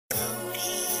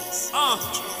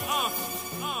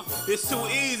It's too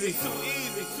easy.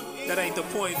 That ain't the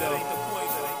point though.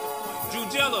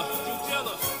 Jujilla.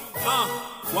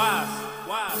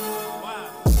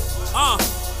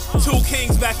 Two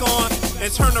Kings back on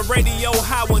and turn the radio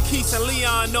high when Keith and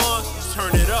Leon on.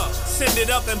 Turn it up, send it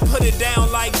up and put it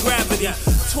down like gravity.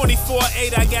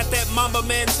 24/8, I got that Mamba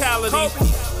mentality.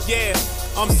 Yeah.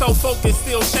 I'm so focused,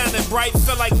 still shining bright.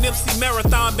 Feel like Nipsey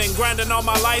Marathon, been grinding all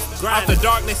my life. Out the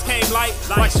darkness came light,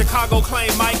 like Chicago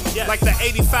claimed Mike. Like the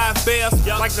 85 Bears,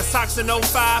 like the Sox in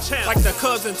 05. Like the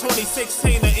Cubs in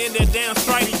 2016 to end their damn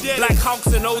strike. Black Hawks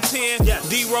in 010,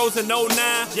 D-Rose in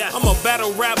 09. I'm a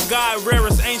battle rap guy,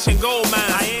 rarest ancient gold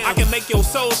mine. I can make your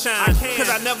soul shine, cause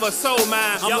I never sold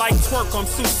mine. I'm like Twerk, I'm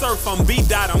Sue Surf, I'm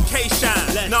B-Dot, I'm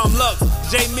K-Shine. Now I'm Lux,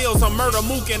 J Mills, I'm Murder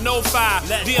Mook in 05.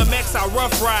 DMX, I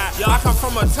rough ride. I come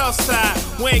from a tough side.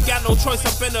 We ain't got no choice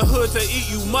up in the hood to eat,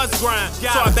 you must grind. So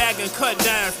I bag and cut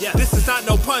downs. This is not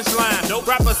no punchline.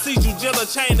 Rapper see Jujilla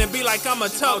chain and be like I'm a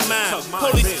tough man.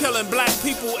 Police killing black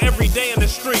people every day in the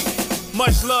street.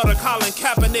 Much love to Colin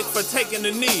Kaepernick for taking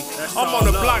the knee. I'm on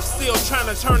the block still trying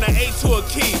to turn an A to a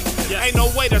key. Ain't no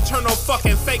way to turn no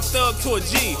fucking fake thug to a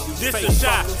G. This a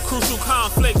shot, crucial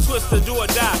conflict, Twister, do or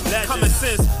die. Common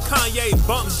sense, Kanye,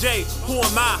 Bump J, who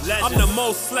am I? I'm the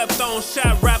most slept on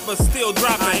shot rapper, still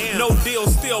dropping. No deal,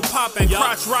 still popping.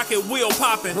 Crotch rocket, wheel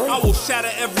popping. I will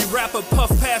shatter every rapper,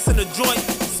 puff pass in the joint.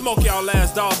 Smoke y'all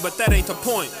last dog, but that ain't the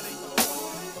point.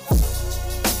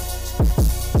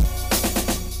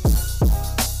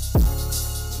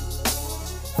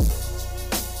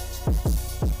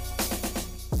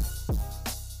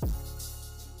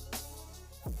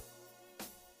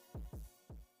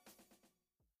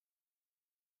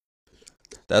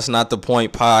 That's Not the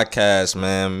Point podcast,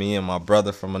 man. Me and my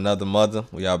brother from another mother.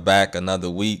 We are back another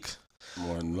week.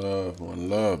 One love.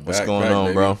 What's going on,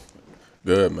 baby? Bro?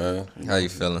 Good, man. How you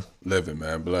feeling? Living,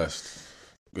 man. Blessed.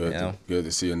 Good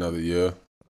to see another year.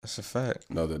 That's a fact.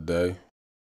 Another day.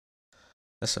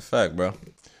 That's a fact, bro.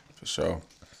 For sure.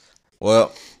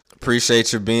 Well,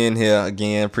 appreciate you being here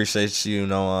again. Appreciate you,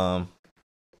 I'm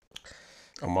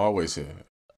always here.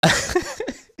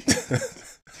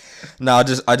 No, I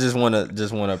just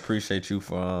wanna appreciate you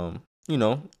for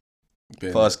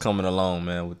for us coming along,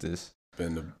 man, with this.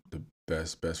 Been the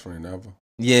best friend ever.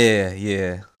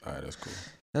 Yeah. All right, that's cool.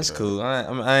 That's cool.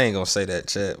 I ain't gonna say that,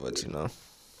 chat, but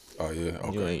Oh yeah,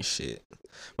 okay. You ain't shit.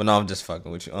 But no, I'm just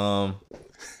fucking with you.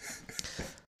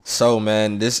 So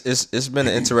man, it's been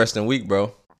an interesting week,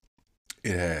 bro.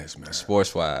 It has, man.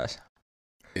 Sports wise.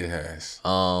 It has.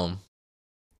 I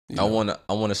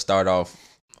wanna start off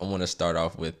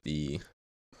with the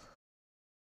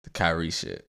Kyrie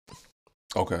shit.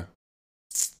 Okay.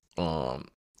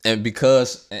 And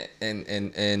because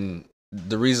and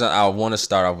the reason I want to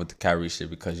start off with the Kyrie shit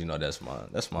because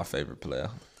that's my favorite player.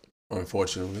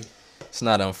 Unfortunately, it's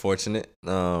not unfortunate.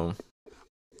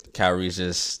 Kyrie's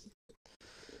just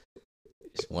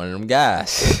one of them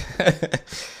guys.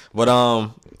 But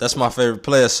that's my favorite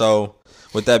player. So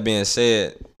with that being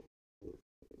said,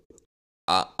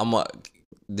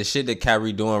 the shit that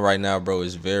Kyrie doing right now, bro,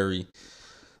 is very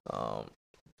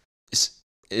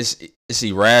it's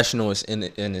irrational, and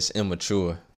it's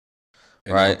immature,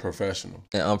 and right?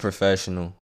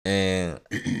 Unprofessional. And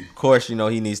of course, he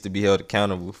needs to be held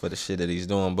accountable for the shit that he's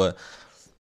doing. But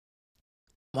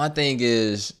my thing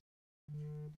is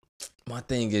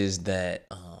that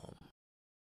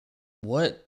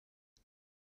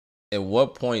at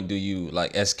what point do you,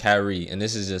 like, as Kyrie, and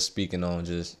this is just speaking on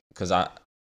just because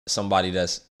somebody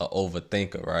that's an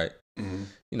overthinker, right?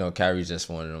 Mm-hmm. Kyrie's just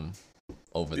one of them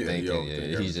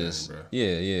overthinking. Yeah, he's just bro.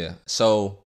 Yeah.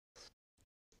 So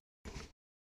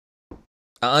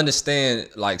I understand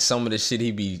like some of the shit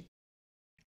he be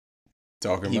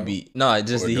talking about. He be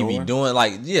doing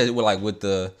like with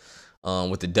the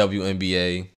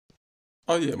WNBA.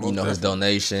 Oh yeah, most his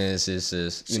donations, his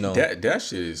that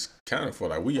shit is kind of for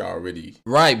like we already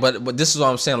right, but this is what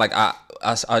I'm saying. Like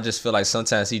I just feel like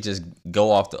sometimes he just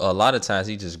go off a lot of times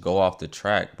he just go off the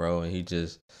track, bro, and he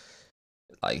just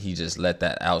let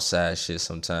that outside shit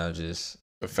sometimes just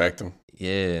affect him.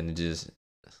 Yeah, and it just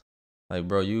like,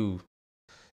 bro,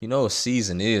 a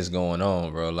season is going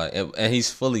on, bro. Like, and he's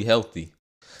fully healthy.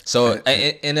 So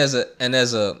and as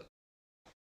a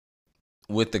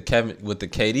with the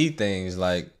KD things,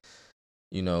 like,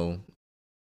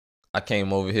 I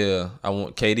came over here. I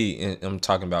want KD, and I'm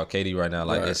talking about KD right now.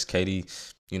 Like, it's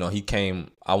KD. He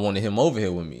came. I wanted him over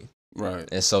here with me. Right.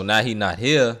 And so now he not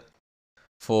here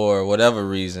for whatever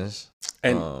reasons.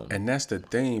 And that's the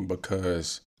thing,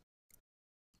 because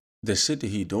the shit that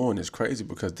he doing is crazy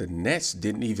because the Nets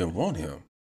didn't even want him.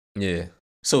 Yeah.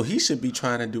 So he should be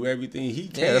trying to do everything he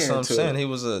can. Yeah, that's what I'm saying. He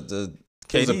was a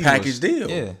package deal.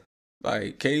 Yeah.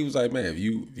 Like, KD was like, man, if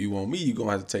you want me, you're going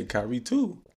to have to take Kyrie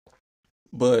too.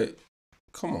 But,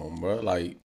 come on, bro.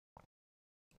 Like,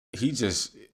 he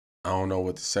just, I don't know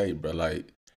what to say, bro. Like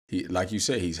you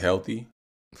said, he's healthy.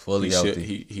 Fully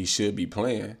healthy. He should be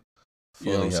playing.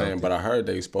 Fully you know what I'm healthy. saying? But I heard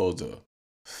they were supposed to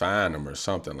fine him or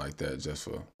something like that just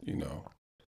for,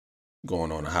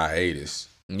 going on a hiatus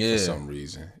for some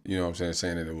reason. You know what I'm saying?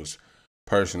 Saying that it was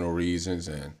personal reasons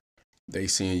and they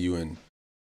seeing you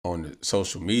on the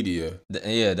social media.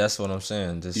 Yeah, that's what I'm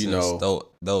saying. Just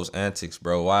those antics,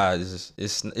 bro. Why?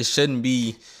 It shouldn't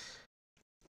be.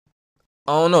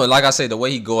 I don't know. Like I say, the way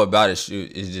he go about it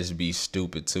is just be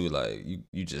stupid too. Like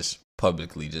you just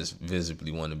publicly, just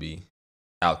visibly want to be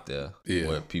out there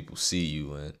where people see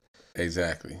you and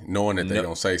exactly knowing that they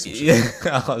don't say some shit.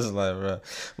 Yeah, I was like, bro,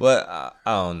 but I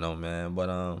don't know, man. But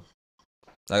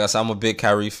like I said, I'm a big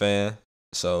Kyrie fan.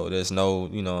 So there's no,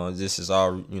 this is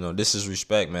all, this is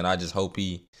respect, man. I just hope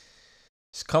he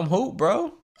just come hoop,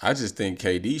 bro. I just think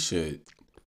KD should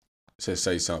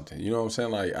say something. You know what I'm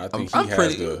saying? Like, I think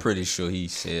I'm pretty sure he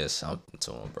said something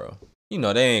to him, bro.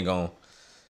 They ain't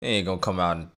gonna come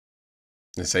out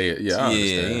and say it. Yeah, I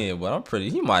understand. Yeah, but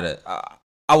he might have.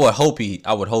 I would hope he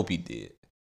did.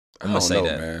 I'm gonna say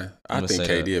that, man. I think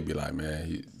KD would be like,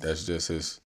 man, that's just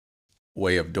his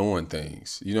way of doing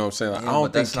things. You know what I'm saying? Like, I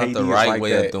don't think that's not the right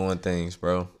way of doing things,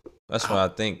 bro. That's what I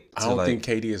think. I don't think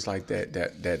KD is like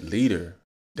that leader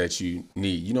that you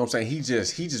need. You know what I'm saying? He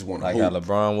just want to hoop. Like how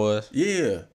LeBron was?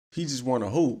 Yeah. He just want to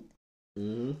hoop.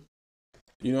 Mm-hmm.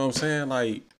 You know what I'm saying?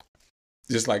 Like,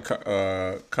 just like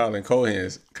Colin Cohen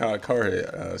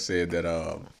said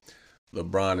that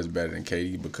LeBron is better than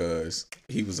KD because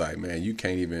he was like, man, you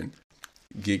can't even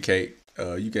get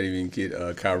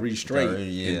Kyrie straight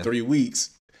in 3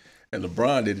 weeks, and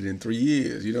LeBron did it in 3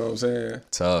 years. You know what I'm saying?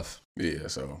 Tough. Yeah.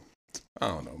 So I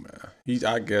don't know, man.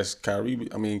 I guess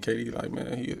KD, like,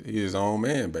 man, he his own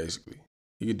man basically.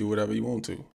 He could do whatever he want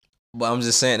to. But I'm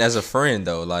just saying, as a friend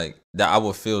though, like that, I'll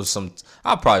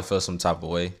probably feel some type of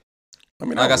way. I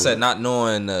mean, like I said, not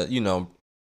knowing,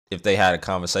 if they had a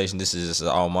conversation. This is just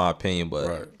all my opinion,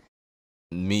 but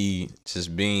me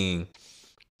being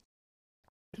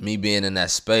in that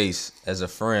space as a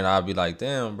friend, I'd be like,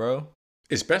 damn, bro.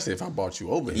 Especially if I brought you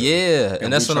over here. Yeah,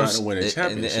 and that's what I'm trying to win a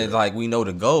championship. And like we know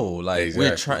the goal. Like exactly.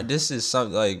 We're trying. This is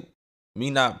something like me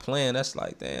not playing. That's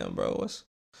like, damn, bro.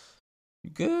 You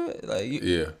good? Like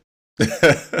yeah.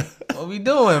 What we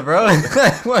doing, bro?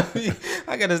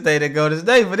 I gotta stay to go this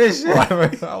day for this shit.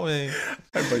 Right. I mean,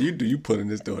 but you putting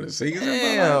this during the season?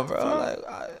 Yeah, bro. Like,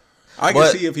 I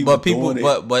can see if he was doing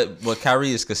it. But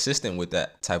Kyrie is consistent with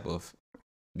that type of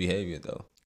behavior, though.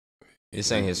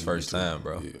 This ain't his first time,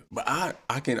 bro. Yeah. But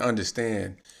I can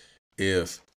understand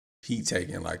if he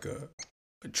taking like a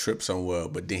trip somewhere,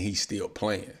 but then he's still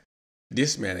playing.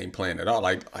 This man ain't playing at all.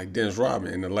 Like Dennis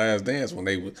Rodman in The Last Dance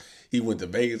when he went to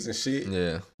Vegas and shit.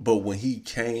 Yeah. But when he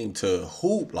came to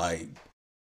hoop, like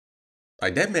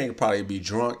that man could probably be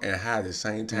drunk and high at the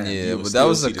same time. Yeah, but that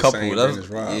was a couple.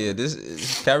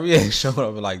 Kyrie ain't showed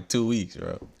up in like 2 weeks,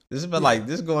 bro. This has been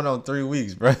this going on 3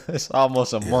 weeks, bro. It's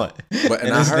almost a month. But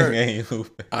and I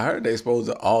heard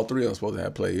all three of them supposed to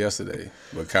have played yesterday,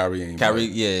 but Kyrie ain't.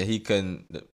 Yeah, he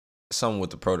couldn't. Something with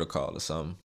the protocol or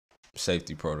something.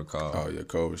 Safety protocol. Oh yeah,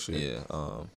 COVID shit. Yeah.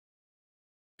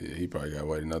 Yeah, he probably got to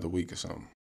wait another week or something.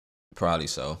 Probably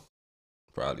so.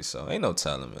 Ain't no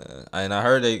telling, man. And I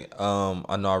heard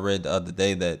I read the other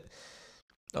day that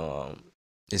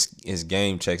his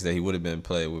game checks that he would have been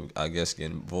played with, I guess,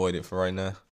 getting voided for right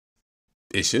now.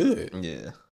 It should.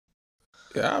 Yeah.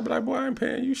 Yeah, I'd be like, boy, I ain't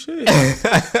paying you shit.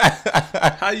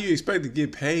 How you expect to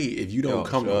get paid if you don't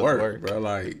come to work, bro?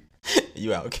 Like,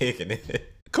 you out kicking it.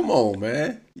 Come on,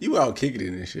 man. You out kicking it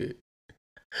and shit.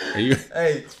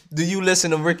 Hey, do you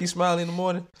listen to Ricky Smiley in the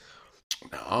morning?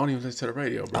 No, I don't even listen to the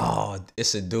radio, bro. Oh,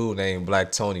 it's a dude named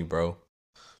Black Tony, bro.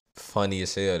 Funny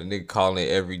as hell. The nigga calling it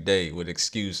every day with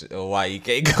excuse of why he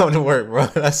can't come to work, bro.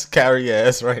 That's Kyrie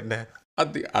ass right now. I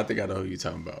think I know who you're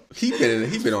talking about. He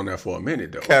been on there for a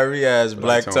minute though. Kyrie ass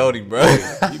Black Tony, bro.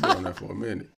 Yeah, he been on there for a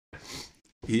minute.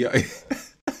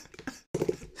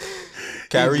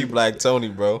 Kyrie Black Tony,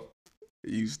 bro.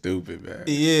 You stupid, man.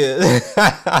 Yeah.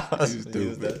 You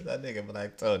stupid. That nigga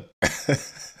Black Tony.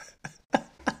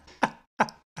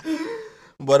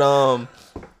 But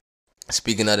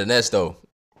speaking of the Nets though,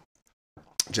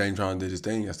 James Harden did his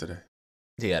thing yesterday.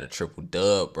 He had a triple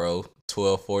dub, bro.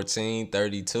 12, 14,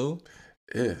 32.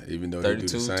 Yeah, even though he do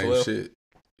the same 12. Shit.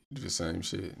 Do the same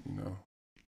shit, you know.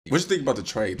 What you think about the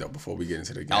trade though before we get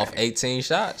into the game? Off 18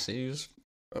 shots. He was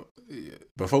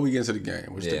Before we get into the game,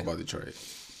 what you think about the trade?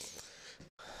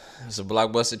 It's a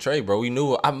blockbuster trade, bro. We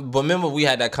knew. But remember, we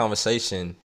had that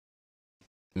conversation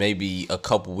maybe a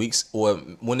couple weeks, or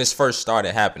when this first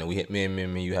started happening. Me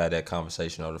and you had that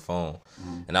conversation on the phone,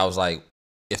 and I was like,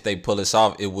 if they pull this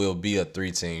off, it will be a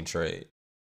 3-team trade.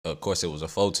 Of course, it was a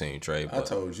 4-team trade. I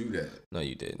told you that. No,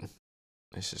 you didn't.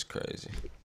 It's just crazy.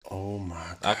 Oh my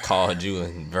God! I called you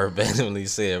and verbatimly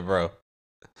said, bro,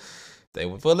 they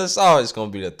would pull this off. It's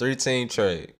gonna be the 3-team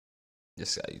trade.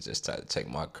 Just you just try to take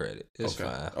my credit. It's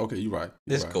fine. Okay, you right.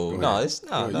 It's cool. No, it's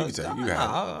not. You can take it. You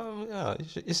got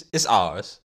it. It's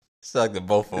ours. It's like the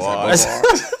both of ours.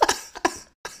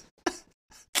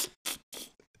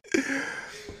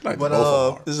 Like but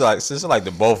it's like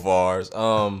the both of ours.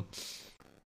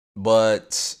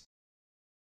 But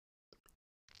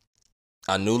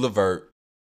I knew LeVert.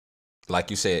 Like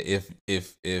you said,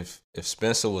 if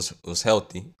Spencer was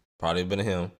healthy, probably been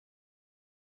him.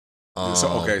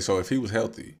 So if he was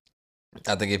healthy,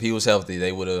 I think if he was healthy,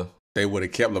 they would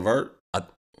have kept LeVert.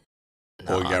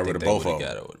 Or you got rid of both of them.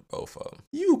 Got rid of both of them.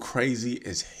 You crazy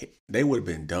as they would have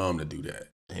been dumb to do that.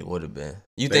 It would have been.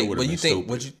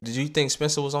 Did you think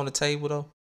Spencer was on the table though?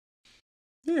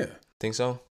 Yeah. Think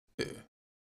so? Yeah.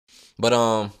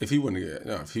 But if he wouldn't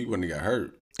have got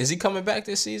hurt. Is he coming back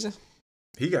this season?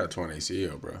 He got a torn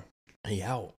ACL, bro. He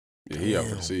out. Yeah, he out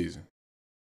for the season.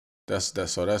 That's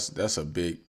a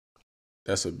big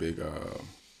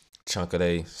chunk of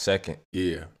their second.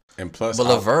 Yeah. And plus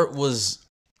LeVert was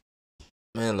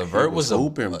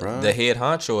hooping, bro. The head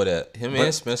honcho of that.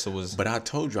 And Spencer was. But I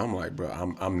told you, I'm like, bro,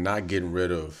 I'm not getting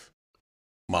rid of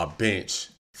my bench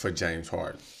for James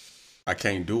Harden. I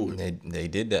can't do it. They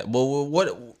did that. Well,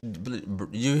 what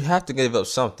you have to give up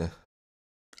something.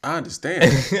 I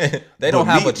understand. They don't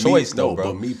have a choice though,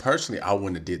 bro. But me personally, I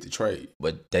wouldn't have did the trade.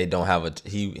 But they don't have a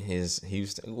he was.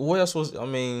 What else was? I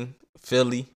mean,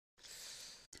 Philly.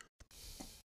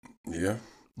 Yeah,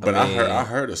 but I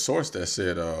heard a source that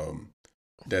said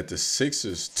that the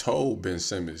Sixers told Ben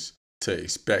Simmons to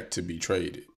expect to be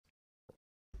traded.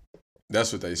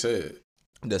 That's what they said.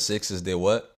 The Sixers did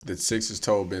what? The Sixers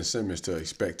told Ben Simmons to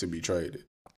expect to be traded.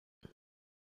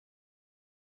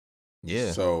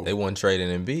 Yeah. So they won trading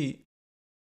Embiid.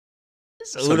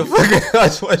 So who the fuck?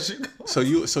 That's what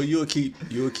you. So you'll keep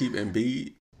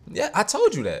Embiid? Yeah, I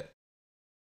told you that.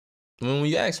 When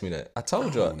you asked me that, I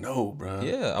told you. No, bro.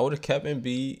 Yeah, I would have kept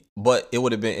Embiid, but it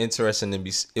would have been interesting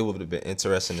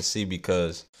to see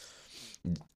because,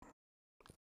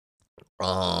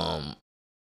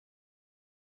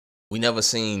 we never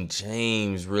seen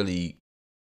James really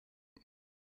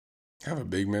have a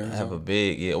big man.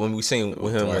 When we seen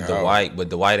with him with Dwight, but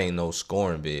Dwight ain't no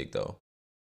scoring big though.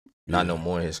 Not no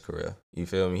more in his career. You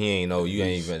feel me? He ain't no. You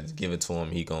ain't even give it to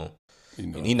him. He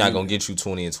not gonna get you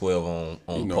 20 and 12 on post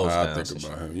downs. You know how I think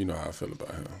about him. You know how I feel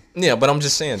about him. Yeah, but I'm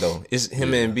just saying though, it's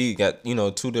him and Embiid got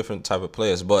two different type of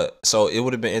players. But so it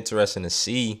would have been interesting to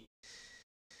see.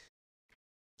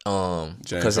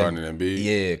 James Harden and Embiid.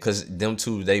 Yeah, because them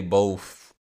two, they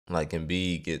both like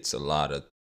Embiid gets a lot of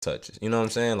touches. You know what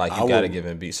I'm saying? Like you got to give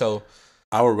Embiid. So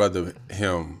I would rather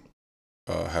him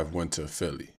have went to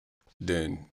Philly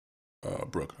than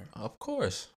Brooklyn. Of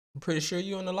course. I'm pretty sure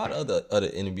you and a lot of other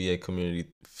NBA community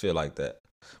feel like that,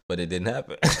 but it didn't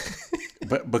happen.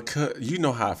 But because you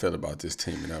know how I feel about this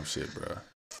teaming up shit, bro.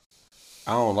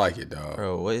 I don't like it, dog.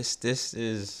 Bro, it's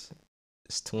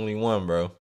 21,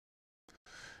 bro.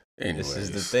 Anyways, this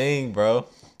is the thing, bro.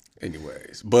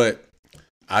 Anyways, but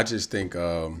I just think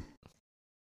when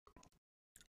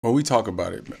we talk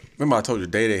about it, remember I told you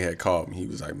Day had called me. He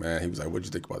was like, what'd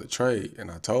you think about the trade? And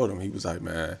I told him, he was like,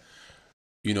 man,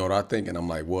 you know what I think? And I'm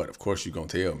like, what? Of course you're going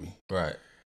to tell me. Right.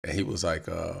 And he was like,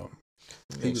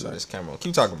 this camera.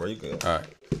 Keep talking, bro. You good. All right.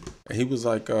 And he was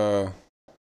like,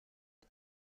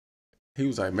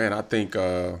 man, I think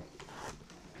that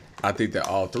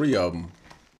all three of them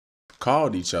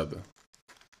called each other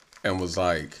and was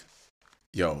like,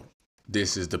 yo,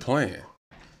 this is the plan.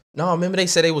 No, remember they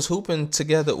said they was hooping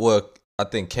together. Well, I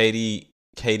think Katie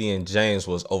and James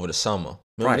was over the summer.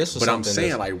 Remember, right, this was but I'm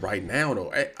saying like right now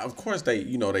though. Of course they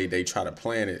try to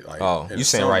plan it like. Oh, you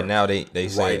saying right now they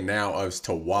say right now as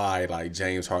to why like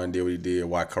James Harden did what he did,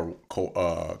 why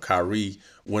Kyrie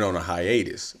went on a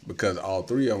hiatus, because all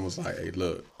three of them was like, hey,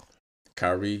 look,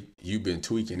 Kyrie, you've been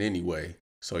tweaking anyway,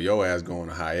 so your ass going on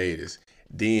a hiatus.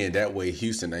 Then that way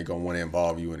Houston ain't gonna want to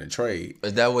involve you in a trade.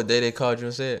 Is that what they called you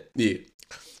and said? Yeah.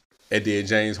 And then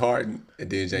James Harden. I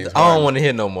don't want to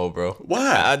hear no more, bro.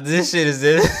 Why? This shit is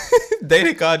this.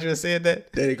 They called you and said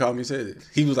that? They called me and said this.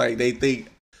 He was like,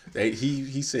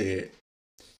 he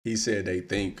said they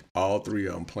think all three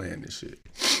of them playing this shit.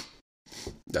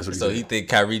 That's what he So said. he think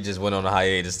Kyrie just went on a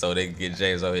hiatus so they could get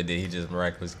James over here. Then he just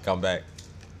miraculously come back.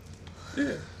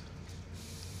 Yeah.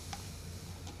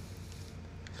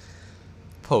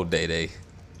 Po Day.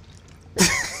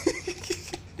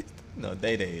 No,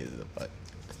 Day is a fuck.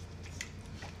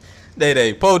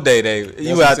 Day. Po Day.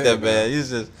 You what out he there, said, man. You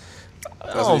just. I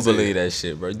what don't he said. believe that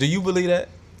shit, bro. Do you believe that?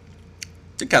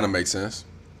 It kind of makes sense.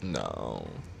 No.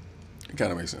 It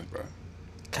kind of makes sense, bro.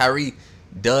 Kyrie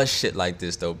does shit like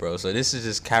this though, bro. So this is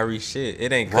just Kyrie shit.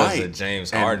 It ain't because of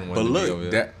James Harden. But wanting to be over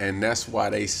look, here. and that's why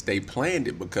they planned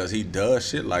it, because he does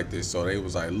shit like this. So they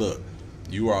was like, look,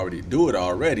 you already do it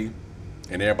already,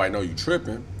 and everybody know you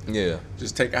tripping. Yeah.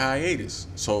 Just take a hiatus.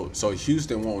 So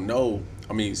Houston won't know.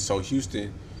 I mean, so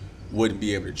Houston wouldn't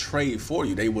be able to trade for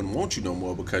you. They wouldn't want you no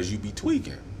more because you be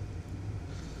tweaking.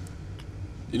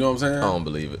 You know what I'm saying? I don't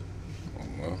believe it.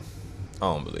 Well, I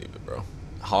don't believe it, bro.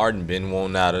 Harden been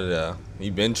wanting out of there. He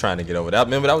been trying to get over that.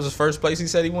 Remember, that was the first place he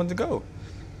said he wanted to go.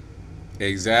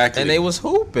 exactly. And they was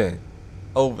hooping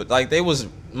over. Like, they was,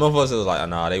 motherfuckers was like,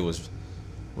 nah, they was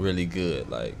really good.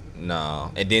 Like,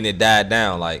 nah. And then it died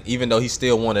down. Like, even though he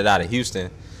still wanted out of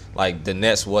Houston, like, the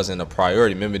Nets wasn't a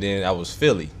priority. Remember, then that was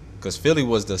Philly. Because Philly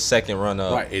was the second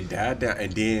runner-up. Right, it died down,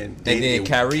 and then then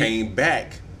Kyrie came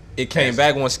back. It came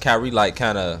back once Kyrie, like,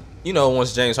 kind of,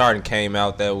 once James Harden came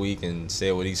out that week and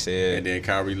said what he said. And then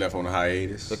Kyrie left on a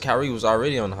hiatus. But Kyrie was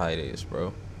already on the hiatus,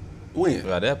 bro. When?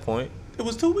 At that point. It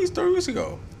was 2 weeks, 3 weeks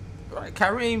ago. Right,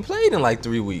 Kyrie ain't played in like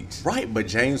 3 weeks. Right, but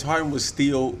James Harden was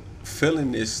still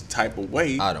feeling this type of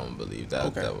way. I don't believe that.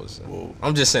 Okay. That was. Well,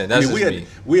 I'm just saying that's just me.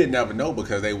 we'd never know,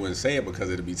 because they wouldn't say it, because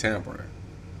it'd be tampering.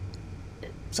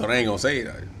 So they ain't gonna say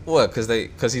it. What?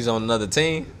 Cause he's on another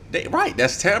team. Right,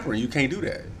 that's tampering. You can't do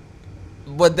that.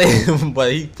 But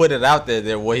but he put it out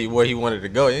there where he wanted to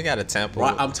go. You ain't got to tamper.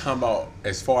 Right, I'm talking about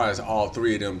as far as all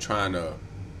three of them trying to,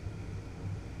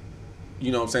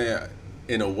 you know what I'm saying,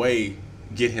 in a way,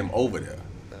 get him over there.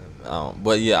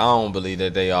 But yeah, I don't believe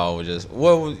that they all were just.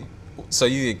 So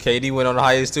you KD went on the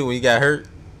hiatus too when he got hurt?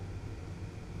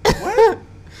 What?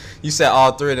 You said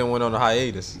all three of them went on the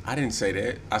hiatus. I didn't say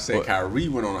that. I said What? Kyrie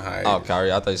went on a hiatus. Oh,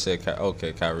 Kyrie. I thought you said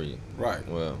okay, Kyrie. Right.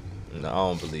 Well, no, I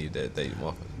don't believe that they.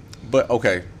 But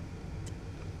okay,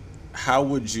 how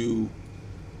do you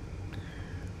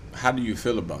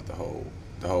feel about the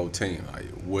whole team? Like,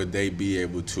 would they be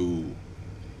able to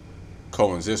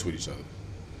coexist with each other?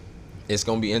 It's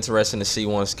gonna be interesting to see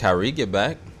once Kyrie get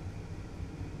back.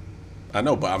 I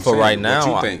know, but I'm For saying, right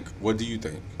now, what you think? What do you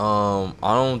think? I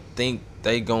don't think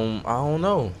they gon' I don't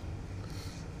know.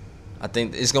 I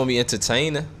think it's gonna be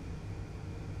entertaining.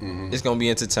 Mm-hmm. It's gonna be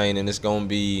entertaining. It's gonna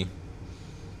be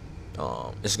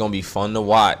fun to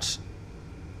watch.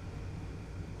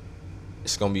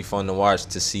 It's gonna be fun to watch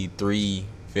to see three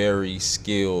very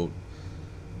skilled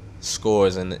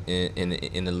scorers in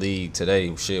the league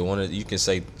today. Shit, you can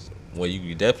say, well, you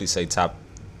can definitely say top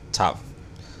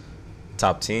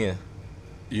 10.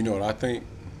 You know what I think?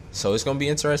 So it's gonna be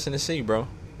interesting to see, bro.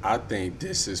 I think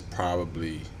this is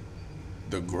probably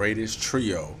the greatest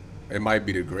trio. It might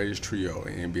be the greatest trio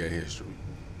in NBA history.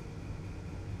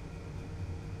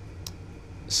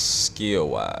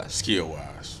 Skill-wise.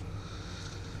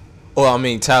 Well, I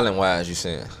mean, talent-wise, you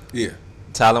saying? Yeah.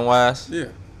 Talent-wise?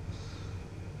 Yeah.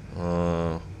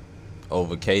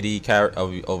 Over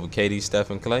KD, Steph,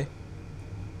 and Clay?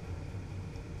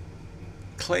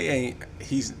 Clay ain't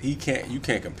you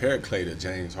can't compare Clay to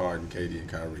James Harden, KD, and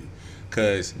Kyrie,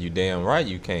 cause You damn right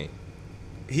you can't.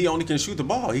 he only can shoot the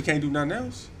ball. He can't do nothing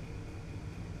else.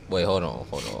 Wait, hold on.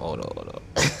 Hold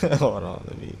on,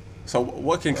 let me. So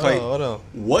what can Clay? Hold on.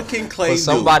 What can Clay For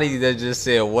somebody that just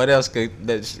said, what else could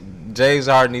that James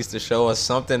Harden needs to show us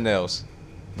something else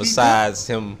besides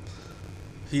him?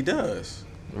 He does.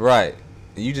 Right.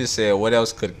 You just said, what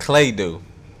else could Clay do?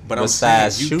 But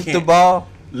besides I'm saying shoot the ball?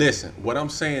 Listen, what I'm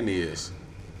saying is,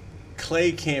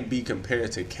 Clay can't be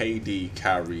compared to KD,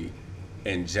 Kyrie,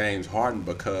 and James Harden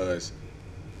because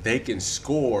they can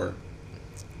score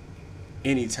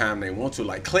anytime they want to.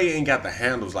 Like, Clay ain't got the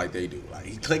handles like they do.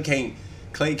 Like, Clay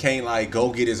can't like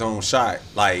go get his own shot.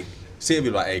 Like,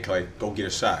 Sylvia be like, hey Clay, go get a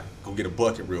shot, go get a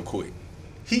bucket real quick.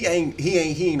 He ain't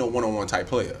no one-on-one type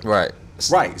player. Right.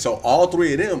 Right. So all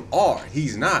three of them are.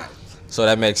 He's not. So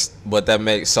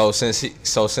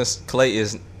since Clay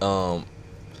isn't a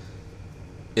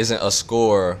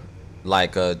scorer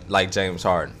like James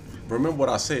Harden. Remember what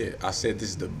I said? I said this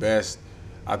is the best.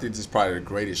 I think this is probably the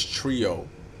greatest trio,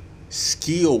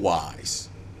 skill-wise,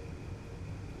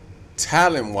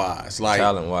 talent-wise. Like,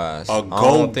 Talent-wise. a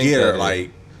go-getter.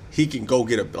 Like, he can go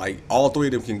get all three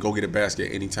of them can go get a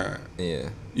basket anytime. Yeah.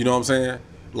 You know what I'm saying?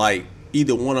 Like,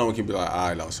 either one of them can be like,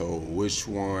 all right, so which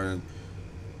one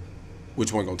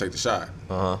which one gonna take the shot?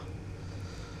 Uh huh.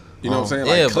 You know what I'm saying?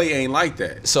 Like, yeah, Clay ain't like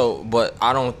that. So, but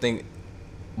I don't think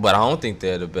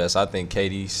they're the best. I think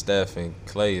KD, Steph, and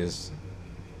Clay is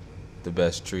the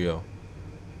best trio.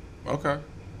 Okay.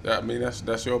 I mean,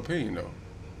 that's your opinion, though.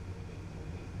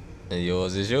 And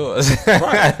yours is yours.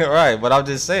 Right. Right. But I'm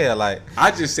just saying, like.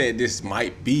 I just said this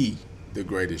might be the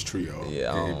greatest trio in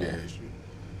NBA history.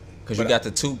 Because you got the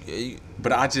two.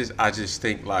 But I just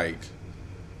think, like,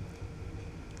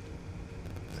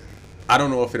 I don't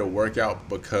know if it'll work out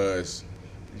because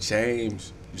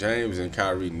James and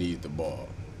Kyrie need the ball.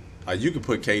 Like, you could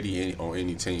put KD on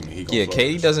any team and he gonna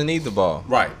KD doesn't need the ball.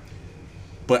 Right.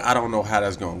 But I don't know how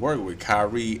that's gonna work with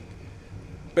Kyrie.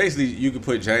 Basically, you could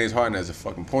put James Harden as a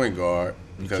fucking point guard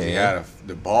because he had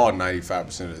the ball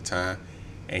 95% of the time,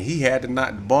 and he had to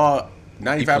knock the ball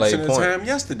 95% of the time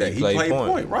yesterday. He played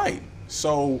point, right?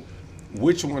 So,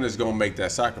 which one is gonna make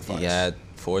that sacrifice? He had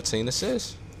 14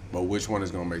 assists. But which one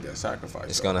is gonna make that sacrifice?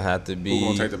 It's gonna have to be. Who's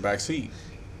gonna take the back seat?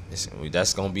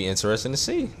 That's gonna be interesting to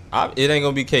see. It ain't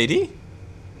gonna be KD.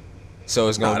 So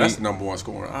it's gonna be. That's the number one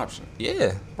scoring option.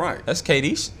 Yeah, right. That's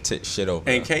KD's shit over.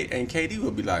 And KD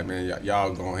will be like, man,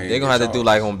 y'all go ahead. They're gonna have to do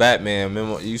like on Batman.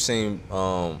 Remember you seen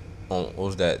on what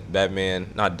was that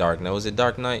Batman? Not Dark Knight. Was it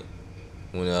Dark Knight?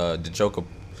 When the Joker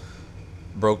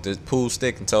broke the pool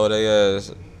stick and told they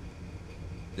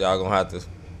y'all gonna have to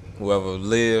whoever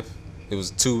live. It was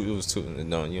two.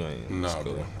 No, you ain't. No,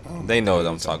 cool. bro. They know what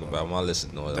I'm talking about. My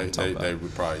listeners know what I'm talking about. They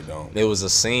probably don't. There was a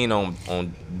scene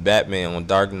on Batman on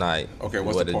Dark Knight. Okay,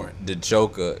 what's the point? The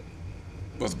Joker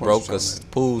broke a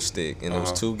pool stick, and there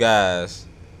was two guys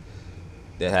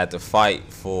that had to fight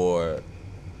for,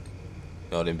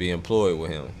 to be employed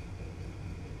with him.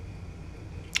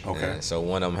 Okay. And so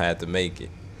one of them had to make it,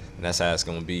 and that's how it's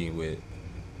gonna be with.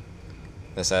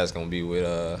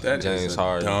 James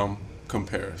Harden. Dumb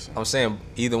comparison. I'm saying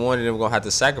either one of them gonna have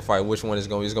to sacrifice. Which one is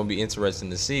gonna? It's gonna be interesting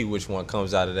to see which one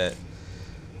comes out of that.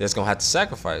 That's gonna have to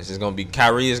sacrifice. It's gonna be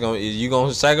Kyrie. Is you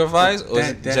gonna sacrifice or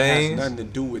that James? Has nothing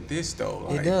to do with this though.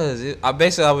 Like, it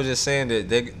does. I was just saying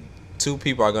that two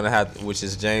people are gonna have, which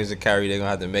is James and Kyrie. They're gonna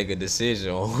have to make a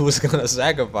decision on who's gonna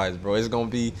sacrifice, bro. It's gonna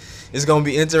be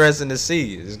interesting to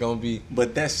see. It's gonna be.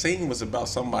 But that scene was about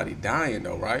somebody dying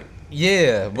though, right?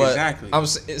 Yeah, but exactly.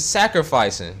 It's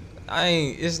sacrificing.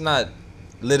 It's not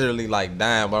literally like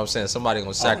dying, but I'm saying somebody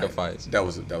gonna sacrifice. That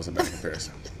was a bad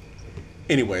comparison.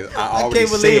 Anyway, I can't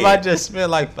believe I just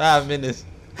spent like 5 minutes.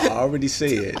 I already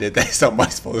said that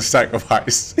somebody's supposed to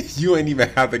sacrifice. You ain't even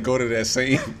have to go to that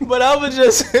scene. But I was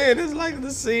just saying it's like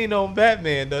the scene on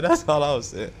Batman, though. That's all I was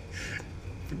saying.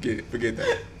 Forget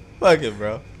that. Fuck it,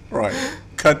 bro. Right.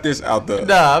 Cut this out the.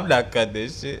 Nah, I'm not cutting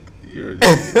this shit. You're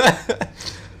but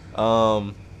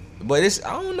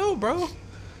I don't know, bro.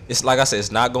 It's like I said,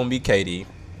 it's not gonna be KD.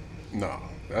 No,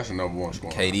 that's the number one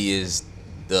scorer. KD is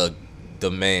the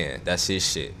man. That's his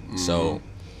shit. Mm-hmm. So,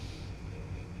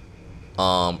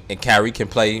 and Kyrie can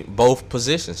play both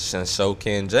positions, and so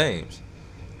can James.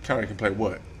 Kyrie can play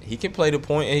what? He can play the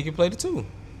point and he can play the two.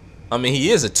 I mean, he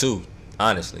is a two,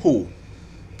 honestly. Who?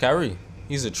 Kyrie.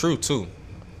 He's a true two.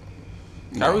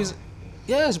 No. Kyrie's.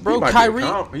 Yes, bro. Kyrie.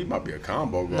 He might be a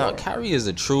combo guard. No, Kyrie is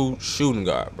a true shooting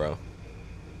guard, bro.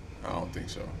 I don't think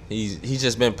so. He's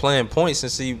just been playing points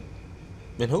since he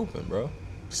been hooping, bro.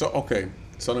 So okay.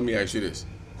 So let me ask you this: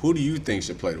 who do you think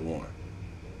should play the one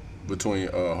between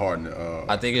Harden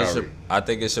and I think Kyrie?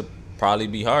 it should probably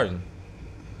be Harden.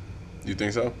 You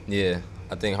think so? Yeah,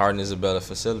 I think Harden is a better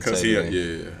facilitator. Cause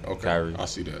yeah. Okay, Kyrie. I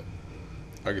see that.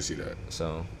 I can see that.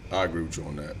 So I agree with you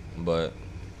on that. But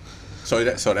so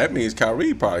that means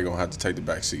Kyrie probably gonna have to take the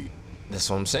back seat. That's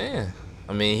what I'm saying.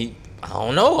 I mean, I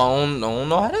don't know. I don't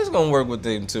know how that's gonna work with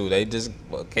them two. They just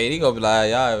KD gonna be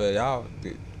like, y'all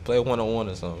play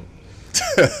 1-on-1 or something.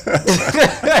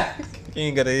 He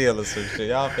ain't gonna heal or some shit.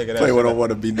 Y'all figure that. Play 1-on-1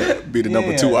 to be the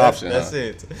number two option. That's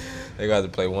it. They got to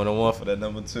play 1-on-1 for that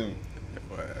number two.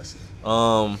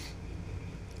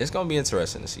 It's gonna be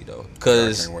interesting to see though,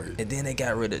 and then they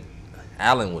got rid of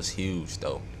Allen. Was huge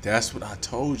though. That's what I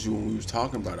told you when we was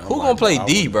talking about it. Who gonna play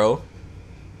D, bro?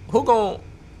 Who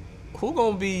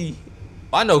gonna be?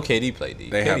 I know KD play D.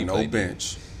 They have no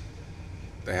bench.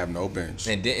 They have no bench.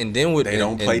 And then with they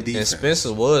don't play defense. And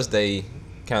Spencer was they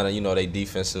kind of they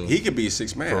defensive. He could be a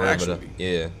 6 man perimeter. Actually.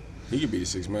 Yeah. He could be a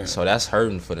 6 man. So that's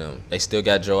hurting for them. They still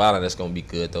got Joe Allen. That's gonna be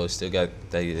good though. Still got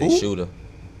they shooter.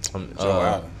 Joe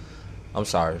Allen. I'm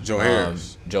sorry. Joe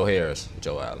Harris. Joe Harris.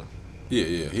 Joe Allen.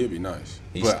 Yeah, he'll be nice.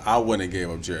 But I wouldn't have gave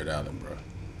up Jared Allen, bro.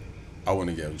 I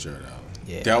wouldn't have gave up Jared Allen.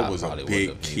 Yeah, that was a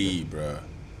big key, bro.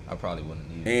 I probably wouldn't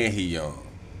either. And he young.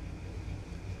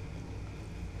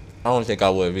 I don't think I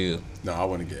would have either. No, I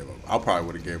wouldn't have gave up. I probably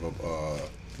would have gave up.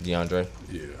 DeAndre.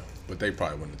 Yeah, but they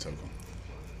probably wouldn't have took him.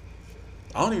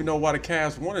 I don't even know why the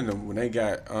Cavs wanted him when they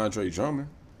got Andre Drummond.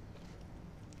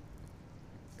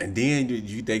 And then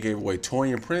they gave away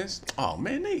Taurean Prince. Oh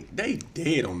man, they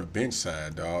dead on the bench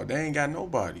side, dog. They ain't got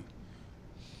nobody.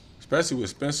 Especially with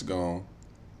Spencer gone.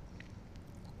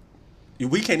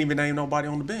 We can't even name nobody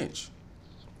on the bench.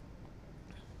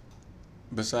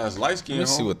 Besides light skin.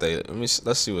 Let's see what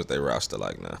they roster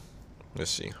like now.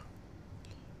 Let's see.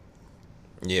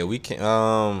 Yeah, we can.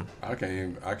 I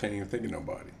can't even think of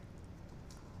nobody.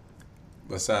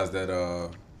 Besides that,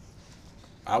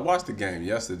 I watched the game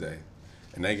yesterday,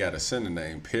 and they got a center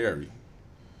named Perry.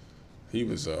 He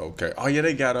was okay. Oh yeah,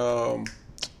 they got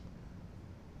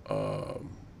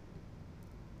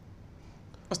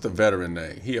what's the veteran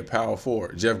name? He a power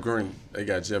forward. Jeff Green. They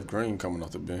got Jeff Green coming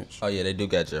off the bench. Oh yeah, they do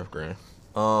got Jeff Green.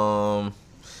 So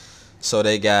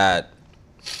they got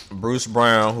Bruce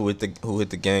Brown who hit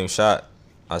the game shot.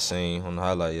 I seen on the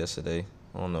highlight yesterday.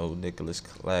 I don't know who Nicholas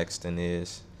Claxton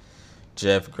is.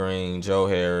 Jeff Green, Joe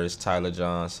Harris, Tyler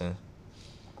Johnson.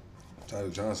 Tyler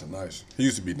Johnson, nice. He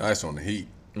used to be nice on the Heat.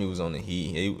 He was on the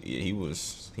Heat. He went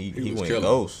killing.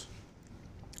 ghost.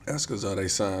 That's because they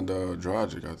signed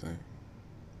Dragic, I think.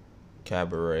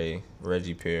 Cabaret,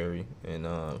 Reggie Perry, and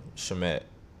Shamet.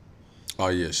 Oh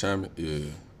yeah, Shamet.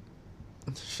 Yeah.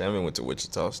 Shamet went to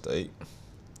Wichita State.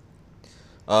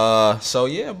 So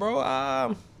yeah, bro.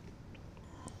 I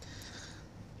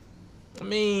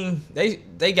mean,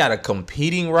 they got a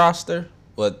competing roster,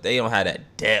 but they don't have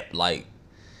that depth like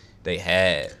they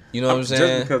had. You know what I'm saying?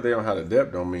 Just because they don't have the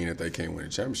depth don't mean that they can't win a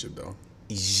championship, though.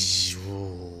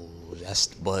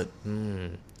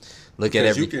 Look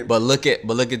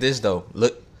at this though.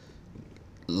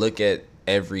 Look at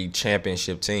every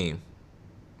championship team.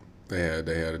 They had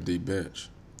a deep bench.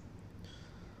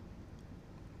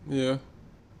 Yeah.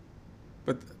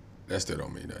 But that still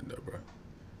don't mean nothing though, bro.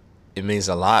 It means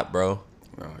a lot, bro.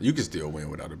 No, you can still win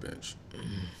without a bench.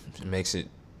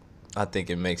 I think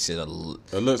it makes it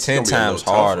 10 times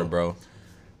harder, bro.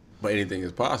 But anything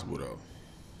is possible though.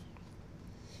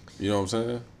 You know what I'm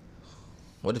saying?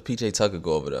 What if PJ Tucker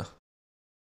go over there?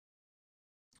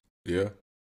 Yeah.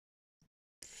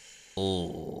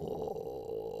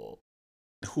 Oh.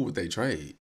 Who would they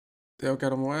trade? They all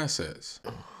got more assets.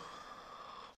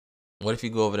 What if you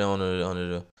go over there under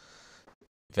the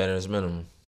veterans minimum?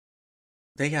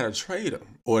 They gotta trade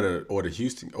him, or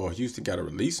Houston gotta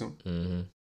release him. Mm-hmm.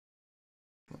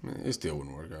 I mean, it still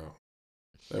wouldn't work out.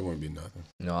 That wouldn't be nothing.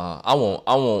 No, I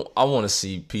want to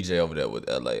see PJ over there with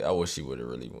LA. I wish he would have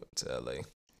really went to LA.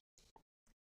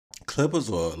 Clippers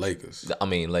or Lakers? I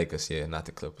mean Lakers, yeah, not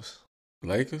the Clippers.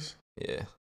 Lakers? Yeah,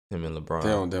 him and LeBron.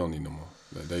 They don't need no more.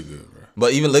 They good, bro.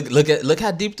 But even look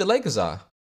how deep the Lakers are.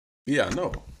 Yeah, I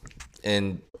know.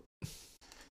 And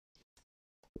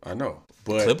I know,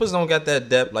 but Clippers don't got that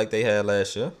depth like they had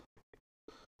last year.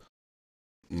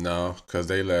 No, because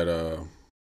they let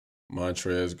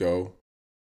Montrez go.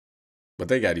 But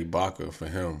they got Ibaka for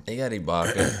him. They got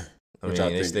Ibaka. I mean,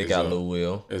 they still got Lou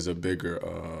Will. Is a bigger.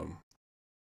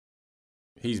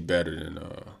 He's better than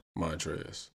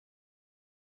Montrez.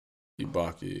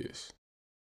 Ibaka is.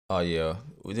 Oh yeah,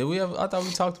 did we ever? I thought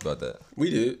we talked about that. We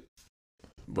did,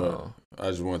 but I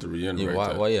just wanted to reiterate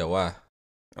that. Why?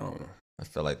 I don't know. I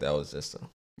feel like that was just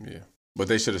But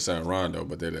they should have signed Rondo,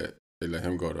 but they let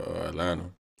him go to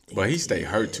Atlanta. But he stayed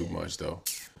hurt too much though.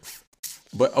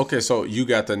 But okay, so you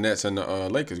got the Nets and the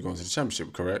Lakers going to the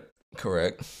championship, correct?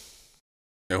 Correct.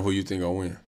 And who you think gonna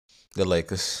win? The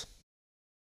Lakers.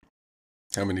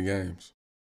 How many games?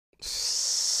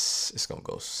 It's gonna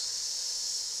go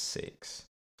 6.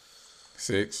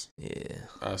 6? Yeah.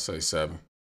 I'll say 7.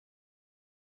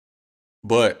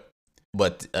 But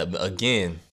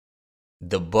again,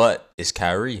 the but is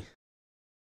Kyrie.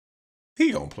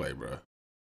 He gonna play, bro.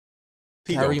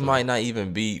 Kyrie might not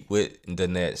even be with the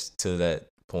Nets to that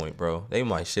point, bro. They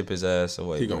might ship his ass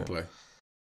away. He gonna play.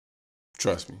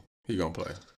 Trust me, he gonna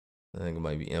play. I think it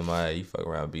might be MIA. You fuck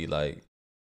around and be like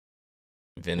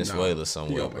Venezuela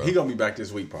somewhere, bro. He gonna be back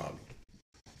this week, probably.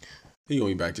 He gonna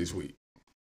be back this week.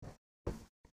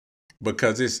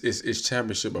 Because it's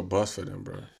championship or bust for them,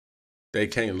 bro. They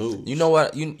can't lose. You know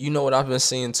what? You know what I've been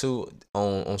seeing too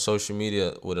on social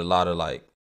media with a lot of like,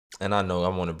 and I know I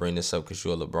want to bring this up because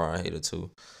you're a LeBron hater too.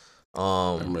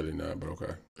 I'm really not, but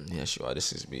okay. Yes, you are.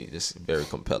 This is a very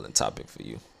compelling topic for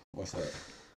you. What's that?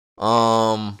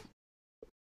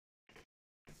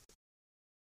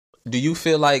 Do you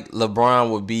feel like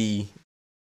LeBron would be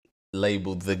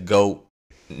labeled the GOAT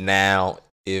now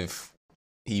if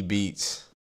he beats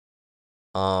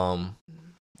the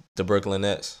Brooklyn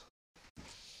Nets?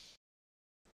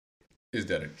 Is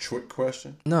that a trick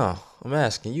question? No, I'm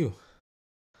asking you.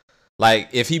 Like,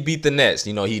 if he beat the Nets,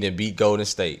 he didn't beat Golden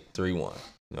State 3-1.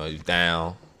 He's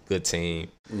down, good team.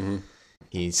 Mm-hmm.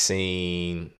 He's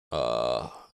seen,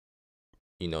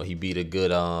 he beat a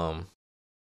good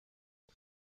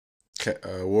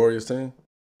Warriors team.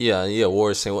 Yeah,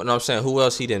 Warriors team. No, I'm saying, who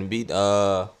else he didn't beat?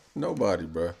 Nobody,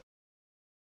 bro.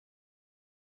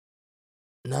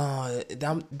 No,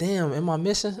 damn. Am I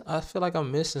missing? I feel like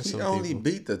I'm missing some people.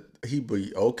 He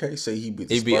beat OKC. He beat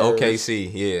the Spurs. He beat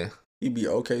OKC, yeah. He beat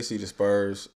OKC, the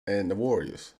Spurs, and the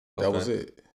Warriors. That was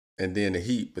it. And then the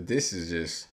Heat. But this is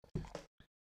just...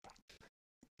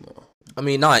 No. I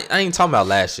mean, no, I ain't talking about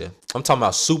last year. I'm talking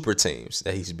about super teams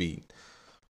that he's beat.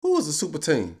 Who was the super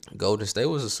team? Golden State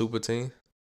was a super team.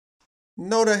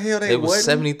 No, the hell they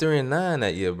wasn't. It was 73-9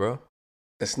 that year, bro.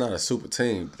 That's not a super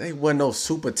team. They wasn't no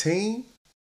super team.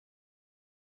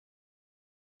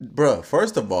 Bruh,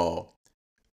 first of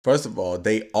all,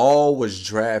 they all was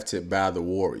drafted by the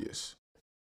Warriors.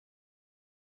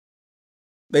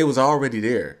 They was already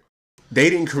there. They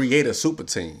didn't create a super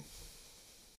team.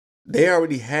 They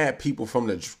already had players from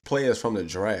the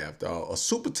draft. A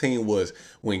super team was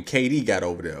when KD got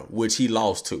over there, which he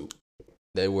lost to.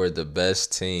 They were the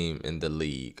best team in the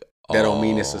league. That don't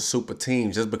mean it's a super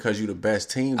team. Just because you're the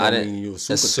best team don't mean you're a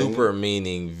super team. Super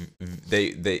meaning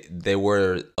they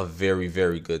were a very,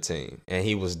 very good team. And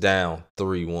he was down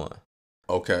 3-1.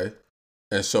 Okay.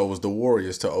 And so was the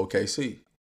Warriors to OKC.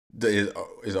 Is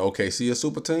OKC a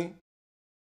super team?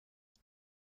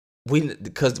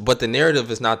 But the narrative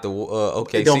is not the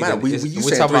OKC. It don't matter. We said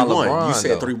 3-1. You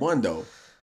said 3-1 though.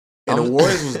 And the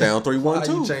Warriors was down 3-1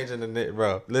 too. You changing the net,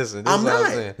 bro? Listen, this is what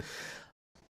I'm saying.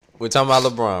 We're talking about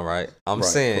LeBron, right? I'm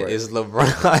saying, is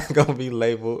LeBron gonna be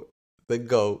labeled the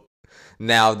GOAT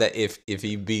now that if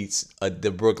he beats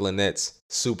the Brooklyn Nets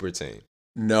super team?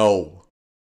 No,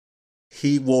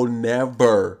 he will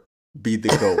never be the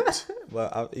GOAT.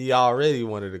 But he already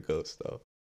one of the GOATs, though.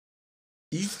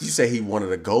 You say he one of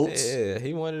the GOATs? Yeah,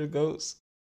 he one of the GOATs.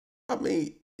 I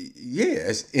mean, yeah,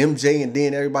 it's MJ and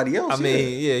then everybody else. I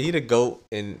mean, yeah, he the GOAT,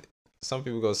 and some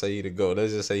people gonna say he the GOAT.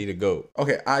 Let's just say he the GOAT.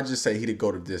 Okay, I just say he the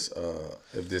GOAT of this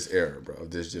era, bro, of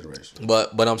this generation.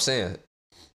 But I'm saying,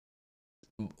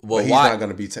 but he's not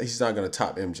gonna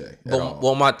top MJ.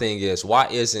 Well, my thing is, why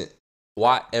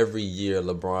every year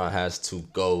LeBron has to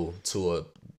go to a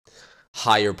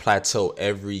higher plateau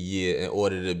every year in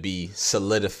order to be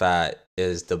solidified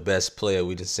as the best player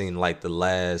we've seen like the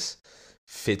last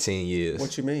 15 years?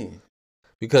 What you mean?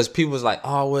 Because people's like,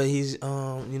 oh well, he's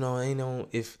ain't no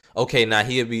now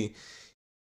he'll be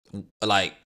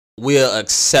like, we'll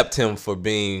accept him for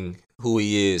being who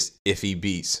he is if he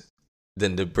beats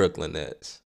the Brooklyn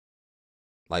Nets.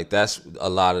 Like, that's a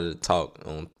lot of the talk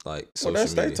on like social media.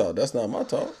 That's their talk. That's not my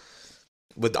talk.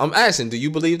 But I'm asking, do you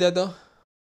believe that though?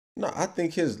 No, I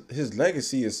think his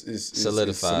legacy is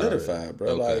solidified, bro.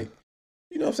 Okay. Like,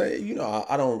 you know what I'm saying?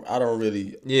 I don't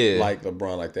really like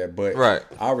LeBron like that, but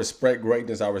I respect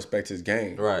greatness. I respect his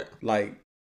game. Right. Like,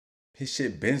 his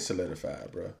shit been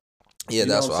solidified, bro. Yeah,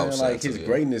 that's what I'm saying. Like, his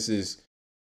greatness it's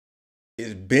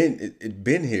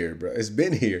been here, bro. It's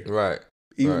been here. Right.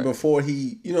 Even before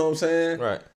he, you know what I'm saying?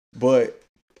 Right. But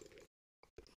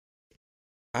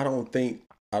I don't think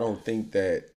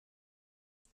that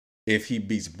if he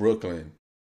beats Brooklyn,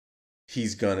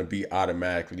 he's gonna be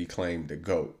automatically claimed the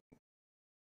GOAT.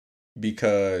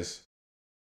 Because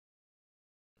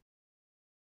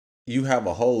you have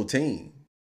a whole team.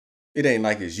 It ain't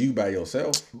like it's you by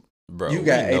yourself. Bro, you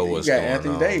got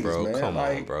Anthony Davis, bro. man. Come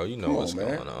on, bro. You know what's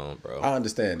going on, bro. I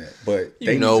understand that, but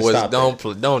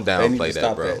don't downplay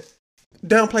that, bro.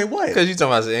 Downplay what? Because you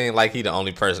talking about it ain't like he the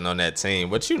only person on that team,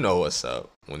 but you know what's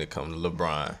up when it comes to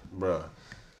LeBron, bro.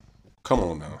 Come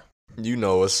on now. You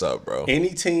know what's up, bro.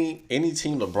 Any team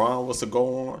LeBron was to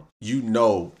go on, you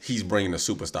know he's bringing a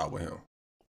superstar with him.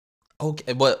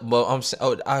 Okay, but I'm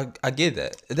saying, I get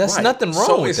that. That's nothing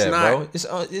wrong with that, bro.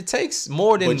 It takes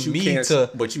more than But you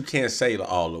can't say,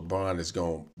 LeBron is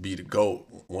gonna be the GOAT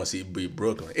once he beat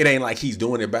Brooklyn. It ain't like he's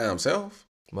doing it by himself.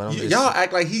 Y'all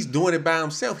act like he's doing it by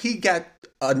himself. He got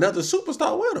another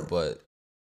superstar with him. But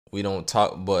we don't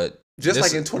talk. But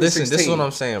like in 2016. Listen, this is what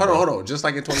I'm saying. Hold on. Just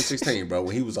like in 2016, bro,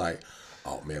 when he was like,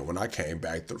 "Oh man, when I came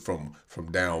back from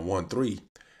down 1-3,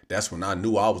 that's when I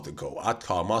knew I was the GOAT. I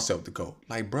called myself the GOAT."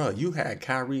 Like, bro, you had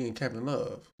Kyrie and Kevin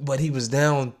Love. But he was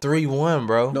down 3-1,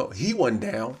 bro. No, he wasn't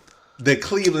down. The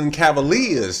Cleveland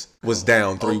Cavaliers was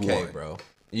down 3-1. Okay, bro.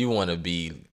 You want to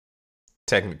be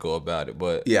technical about it,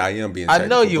 but yeah, I am being technical. I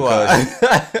know you are.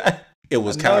 It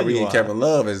was Kyrie and Kevin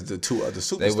Love as the two other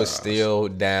superstars. They were still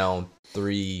down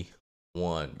 3-1,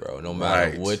 bro. No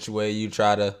matter which way you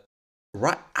try to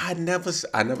Right. I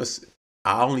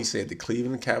only said the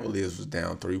Cleveland Cavaliers was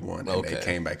down 3-1 and they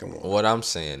came back and won. What I'm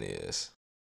saying is.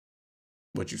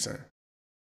 What you saying?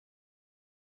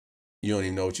 You don't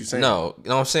even know what you're saying? No, you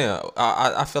know what I'm saying?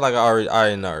 I feel like I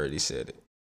already said it.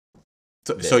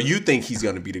 So you think he's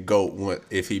gonna be the GOAT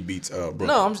if he beats Brooklyn?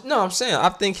 No, I'm saying I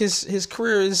think his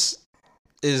career is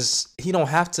he don't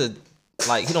have to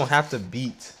beat he don't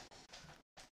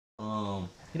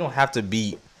have to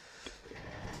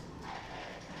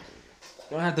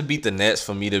beat the Nets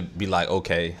for me to be like,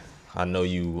 okay, I know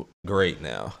you great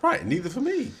now. Right, neither for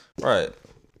me. Right.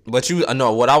 But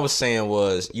what I was saying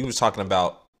was you was talking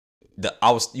about the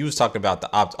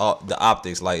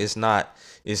optics. Like it's not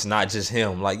just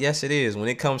him. Like yes, it is. When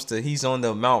it comes to he's on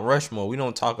the Mount Rushmore, we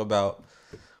don't talk about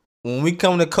when it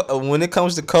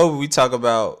comes to Kobe, we talk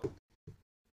about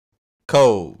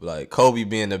Kobe. Like Kobe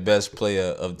being the best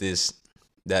player of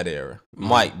that era. Mm-hmm.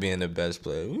 Mike being the best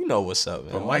player. You know what's up,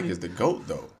 man. But Mike is the GOAT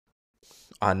though.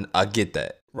 I get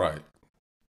that. Right.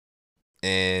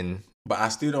 But I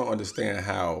still don't understand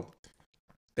how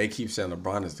they keep saying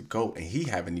LeBron is the GOAT, and he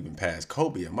haven't even passed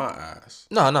Kobe in my eyes.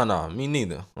 No, me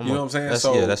neither. You know what I'm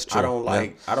saying? That's true.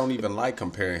 I don't even like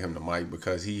comparing him to Mike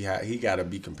because he got to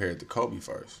be compared to Kobe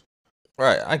first.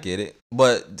 Right, I get it,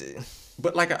 but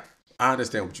like I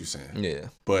understand what you're saying. Yeah.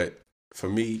 But for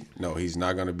me, no, he's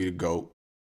not gonna be the GOAT.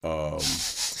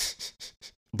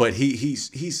 But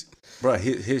he's bro,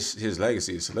 his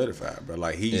legacy is solidified, bro.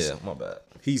 Like my bad.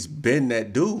 He's been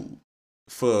that dude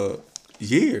for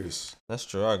years. That's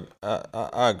true.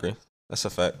 I agree. That's a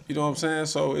fact. You know what I'm saying?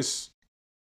 So it's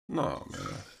no, man.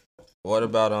 What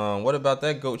about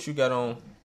that GOAT you got on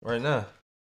right now?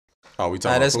 Oh, we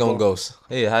talking how about this football? Gonna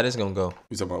go? Yeah, how this gonna go?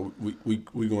 We talking about we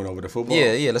going over the football?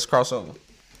 Yeah. Let's cross over.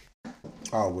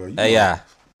 Oh well, AI.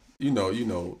 You know,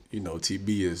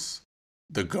 TB is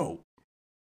the GOAT.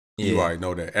 Yeah. You already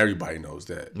know that. Everybody knows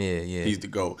that. Yeah. He's the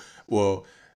GOAT. Well,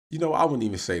 I wouldn't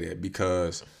even say that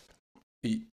because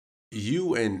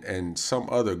you and some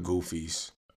other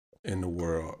goofies in the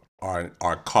world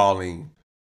are calling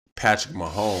Patrick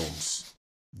Mahomes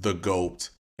the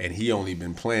GOAT, and he only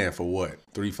been playing for what,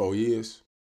 3-4 years?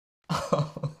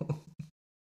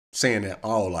 Saying that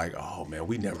like, oh man,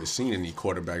 we never seen any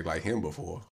quarterback like him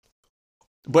before.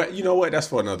 But you know what? That's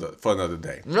for another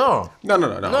day. No. We ain't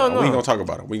gonna talk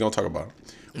about him.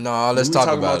 No, let's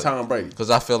talk about Tom Brady. Because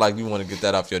I feel like you want to get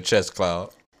that off your chest, Cloud.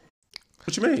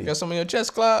 What you mean? You got something on your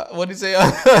chest, Cloud? What did he say?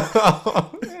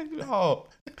 Oh.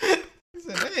 He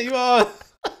said, hey, you all.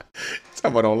 Talking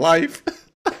about on life.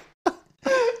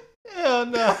 Hell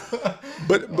no.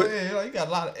 But you got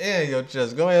a lot of air in your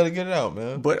chest. Go ahead and get it out,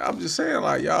 man. But I'm just saying,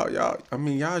 like,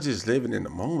 y'all just living in the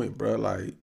moment, bro.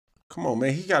 Like, come on,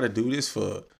 man. He got to do this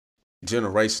for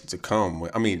generations to come.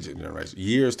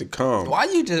 Years to come.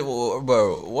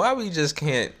 Why we just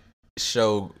can't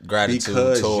show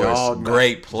gratitude towards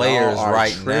great players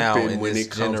right now in this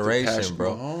generation,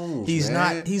 bro?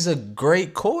 Mahomes, he's a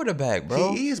great quarterback,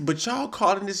 bro. He is, but y'all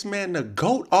calling this man the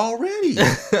GOAT already.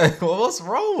 Well, what's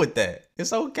wrong with that?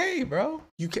 It's okay, bro.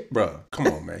 You can't, bro. Come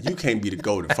on, man. You can't be the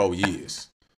GOAT in 4 years.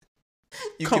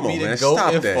 You can be the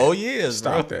GOAT in 4 years,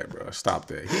 Stop that, bro. Stop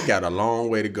that. He got a long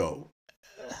way to go.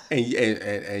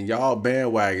 And y'all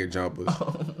bandwagon jumpers.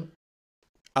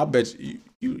 I bet you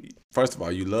first of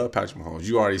all, you love Patrick Mahomes.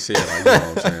 You already said, like, you know what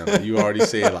I'm saying? Like, you already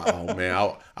said, like, oh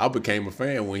man, I became a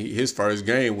fan when his first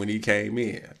game when he came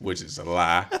in, which is a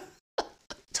lie.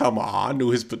 Talking about, I knew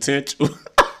his potential.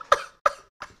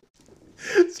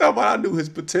 I knew his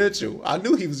potential. I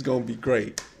knew he was gonna be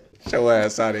great. Show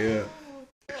ass out of here.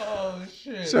 Oh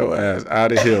shit. Show ass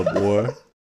out of here, boy.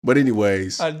 But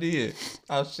anyways, I did.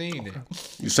 I've seen it.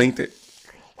 You seen it?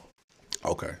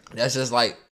 Okay. That's just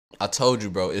like I told you,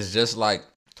 bro. It's just like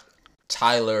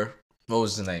Tyler. What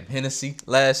was his name? Hennessy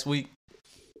last week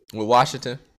with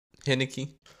Washington. Henneke,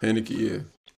 yeah.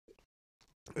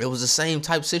 It was the same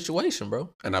type situation, bro.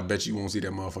 And I bet you won't see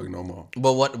that motherfucker no more.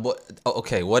 But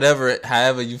okay,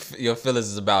 however your feelings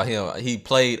is about him, he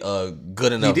played a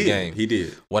good enough game. He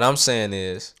did. What I'm saying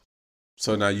is.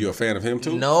 So now you a fan of him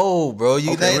too? No, bro.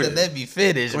 Let me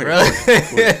finish, bro.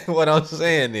 What I'm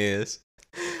saying is,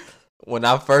 when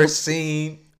I first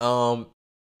seen Patrick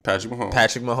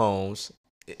Mahomes,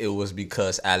 it was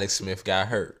because Alex Smith got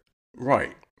hurt.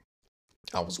 Right.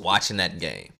 I was watching that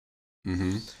game.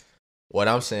 Mm-hmm. What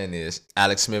I'm saying is,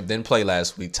 Alex Smith didn't play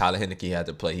last week. Tyler Henneke had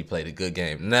to play. He played a good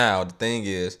game. Now the thing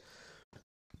is,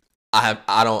 I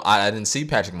didn't see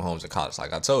Patrick Mahomes in college.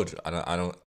 Like I told you, I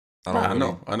don't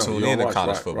tune in to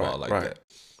college football like that.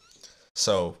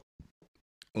 So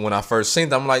when I first seen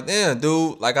them, I'm like, damn,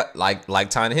 dude, like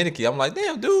Tyler Henneke, I'm like,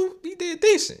 damn, dude, he did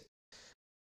decent.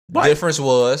 Difference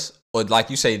was, or like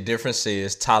you say, difference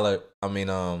is Patrick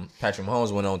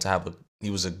Mahomes went on to he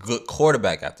was a good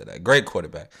quarterback after that. Great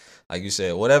quarterback. Like you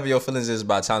said, whatever your feelings is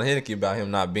about Tyler Heineke, about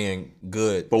him not being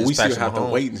good. But we still have to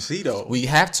wait and see, though. We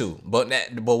have to.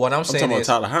 But what I'm saying is,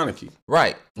 Tyler Heineke.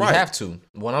 Right. We have to.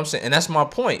 What I'm saying, and that's my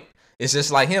point. It's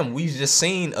just like him. We've just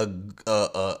seen a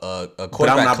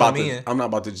quarterback come in. I'm not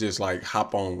about to just like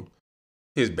hop on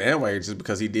his bandwagon just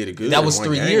because he did it good. That was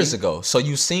 3 years ago. So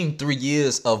you've seen 3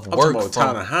 years of work from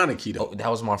Tyler Heineke, though. Oh, that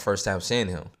was my first time seeing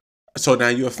him. So now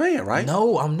you're a fan, right?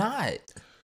 No, I'm not.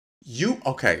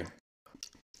 Okay.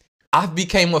 I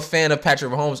became a fan of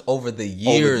Patrick Mahomes over the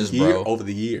years, bro. Over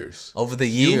the years.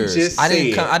 I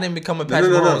didn't become a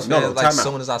Patrick Mahomes fan like as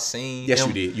soon as I seen him. Yes,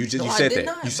 you did. You said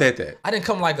that. You said that. I didn't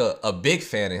come like a big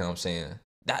fan of him. I'm saying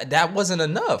that wasn't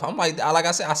enough. I'm like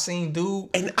I said, I seen dude,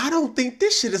 and I don't think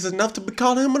this shit is enough to be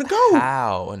calling him a GOAT.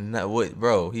 How and what,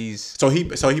 bro? He's so he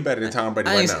better than Tom Brady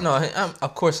right now. No,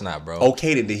 of course not, bro.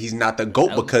 Okay, then he's not the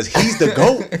GOAT because he's the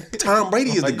GOAT. Tom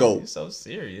Brady is the GOAT. You're so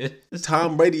serious.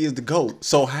 Tom Brady is the GOAT.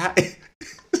 So how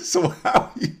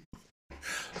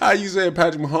you saying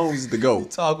Patrick Mahomes is the GOAT? You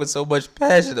talk with so much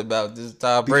passion about this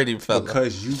Tom Brady fella.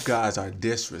 Because you guys are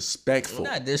disrespectful.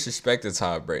 I'm not disrespecting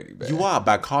Tom Brady, man. You are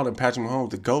by calling Patrick Mahomes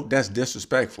the GOAT. That's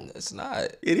disrespectful. It's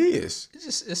not. It is.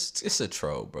 It's a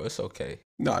troll, bro. It's okay.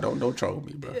 No, don't troll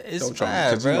me, bro. It's don't troll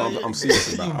fine, me, bro. You know, I'm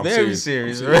serious about it. I'm very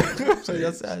serious, bro. So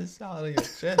you sound on your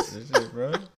chest and shit,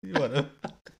 bro. You wanna?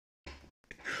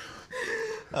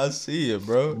 I see it,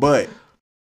 bro. But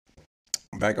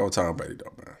back on Tom Brady,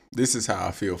 though, man. This is how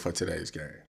I feel for today's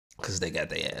game. Because they got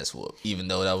their ass whooped, even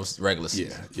though that was regular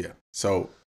season. Yeah. So,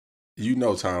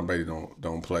 Tom Brady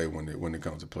don't play when it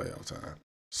comes to playoff time.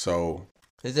 So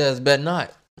his ass better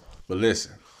not. But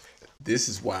listen, this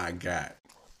is why I got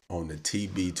on the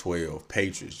TB12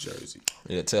 Patriots jersey.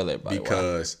 Yeah, tell everybody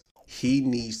because he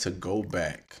needs to go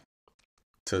back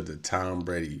to the Tom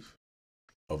Brady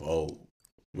of old,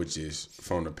 which is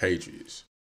from the Patriots.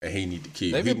 And he need to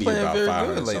keep. He need about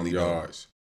 500 some yards.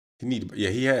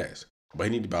 He has, but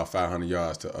he need about 500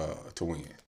 yards to win.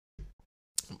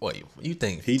 Wait, you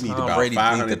think he need Tom Brady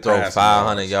need to throw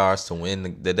 500 yards to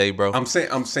win the day, bro? I'm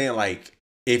saying like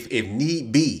if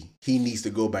need be, he needs to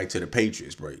go back to the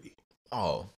Patriots, Brady.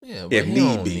 Oh yeah, but he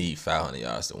don't need 500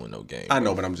 yards to win no game. I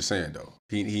know, but I'm just saying though,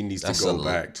 he needs to go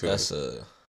back to.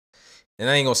 And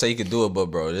I ain't gonna say he could do it, but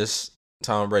bro, this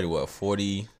Tom Brady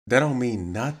 40. That don't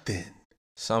mean nothing.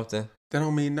 Something. That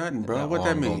don't mean nothing, bro. What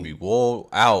that mean? Gonna be wore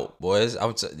out, boys. That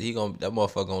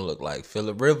motherfucker gonna look like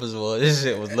Phillip Rivers. Boy, this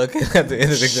shit was looking at the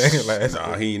end of the game last.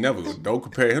 Nah, he ain't never. Don't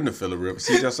compare him to Phillip Rivers.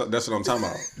 See, that's what I'm talking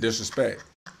about. Disrespect.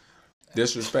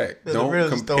 Don't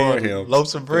compare him.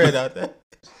 Loaves of bread out there.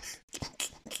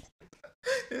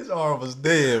 His arm was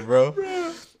dead, bro.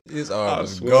 His arm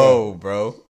was gold,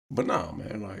 bro. But no,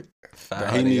 man, like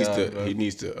he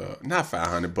needs to not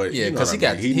 500, but yeah, because he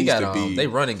got they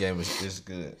running game is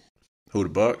good. Who, the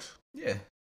Bucks? Yeah,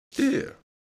 but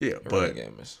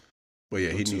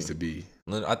yeah, he needs to be.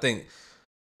 I think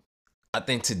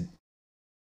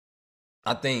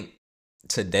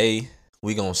today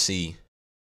we gonna see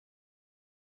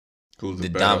the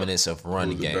dominance of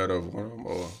running game. Better of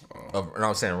one of them,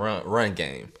 I'm saying run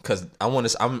game, because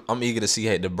I'm eager to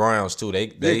see the Browns too. They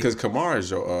because Kamara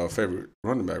is your favorite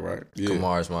running back, right? Yeah.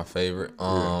 Kamara is my favorite.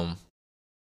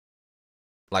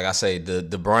 Like I say,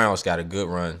 the Browns got a good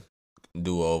run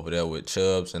duo over there with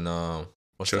Chubbs and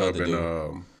what's the other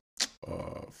dude?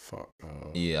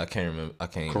 Yeah, I can't remember.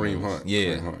 Kareem Hunt.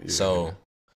 Yeah. Kareem Hunt, yeah. So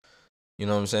you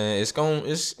know what I'm saying? It's gonna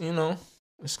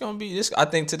be this. I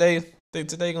think today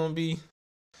gonna be,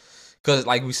 because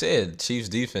like we said, Chiefs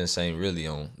defense ain't really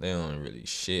they don't really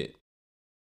shit.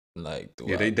 Like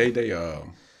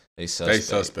they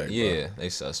suspect. Yeah, they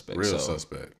suspect. Real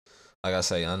suspect. Like I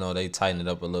say, I know they tightened it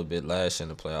up a little bit last year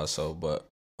in the playoffs. So, but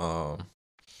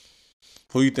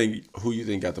who you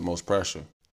think got the most pressure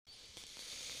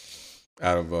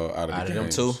out of the games? Them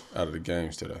two? Out of the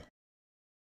games today?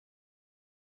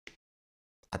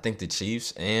 I think the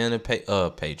Chiefs and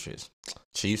the Patriots.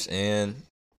 Chiefs and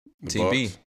the TB.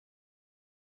 Bucks.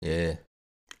 Yeah.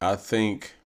 I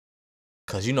think,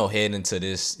 because heading into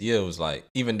this year, it was like,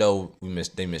 even though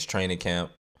they missed training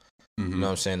camp, you know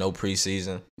what I'm saying, no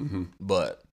preseason,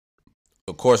 but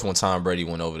of course when Tom Brady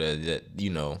went over there,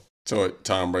 So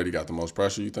Tom Brady got the most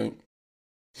pressure, you think?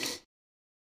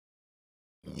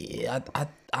 Yeah,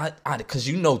 I because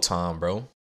Tom, bro.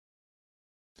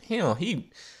 He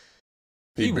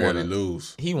barely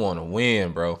lose. He want to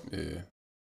win, bro. Yeah,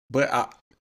 but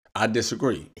I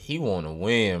disagree. He want to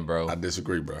win, bro. I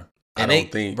disagree, bro. And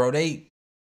they've been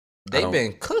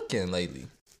cooking lately.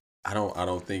 I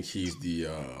don't think he's the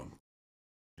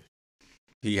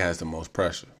he has the most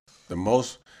pressure.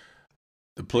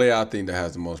 The player I think that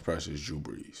has the most pressure is Drew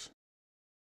Brees.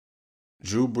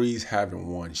 Drew Brees haven't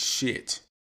won shit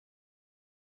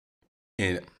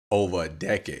in over a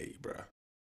decade, bro.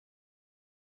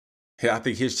 I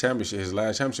think his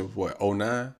last championship was what,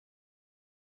 2009?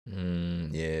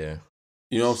 Yeah.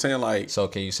 You know what I'm saying? Like, so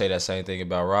can you say that same thing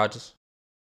about Rodgers?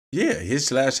 Yeah,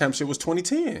 his last championship was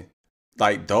 2010.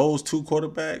 Like, those two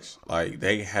quarterbacks, like,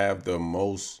 they have the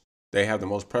most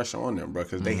pressure on them, bro,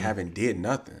 because they haven't did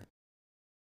nothing.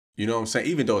 You know what I'm saying?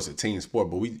 Even though it's a team sport,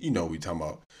 but we talking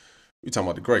about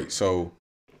the greats. So,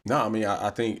 no, I mean, I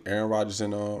think Aaron Rodgers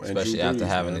and especially Drew after Brees,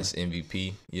 having man. this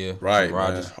MVP, yeah, Right,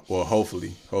 Rodgers. Man. Well,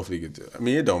 hopefully get to. I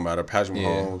mean, it don't matter. Patrick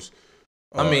Mahomes.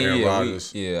 I mean, Aaron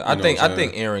Rodgers, I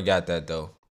think Aaron got that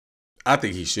though. I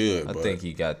think he should. I think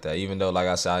he got that. Even though, like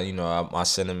I said, my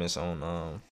sentiments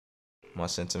on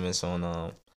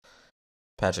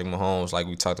Patrick Mahomes, like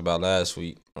we talked about last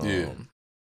week.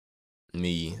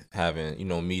 Me having,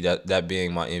 that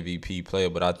being my MVP player,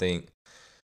 but I think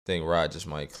Rodgers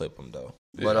might clip him though.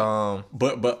 Yeah.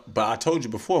 But I told you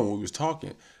before when we was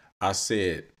talking, I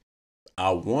said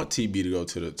I want TB to go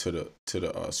to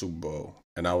the Super Bowl,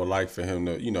 and I would like for him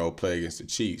to play against the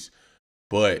Chiefs.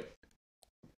 But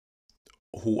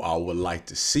who I would like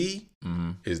to see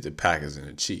is the Packers and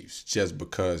the Chiefs, just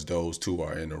because those two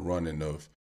are in the running of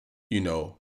being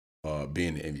the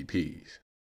MVPs.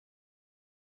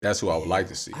 That's who I would like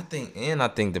to see. I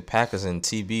think the Packers and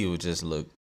TB would just look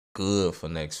good for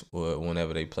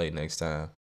whenever they play next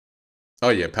time. Oh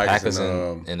yeah, Packers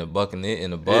and the Bucks.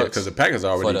 Yeah, because the Packers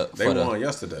already won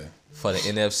yesterday for the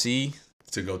NFC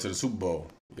to go to the Super Bowl.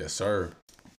 Yes, sir.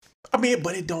 I mean,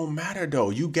 but it don't matter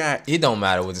though. It don't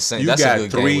matter with the Saints. That's a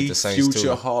good game with the Saints too.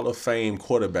 Future Hall of Fame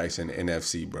quarterbacks in the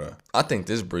NFC, bro. I think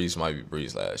this Brees might be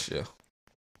Brees last year.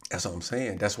 That's what I'm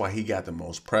saying. That's why he got the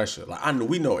most pressure. Like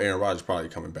we know Aaron Rodgers probably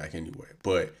coming back anyway,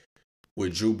 but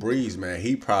with Drew Brees, man,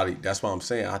 that's why I'm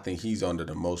saying I think he's under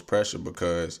the most pressure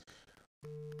because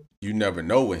you never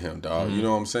know with him, dog. You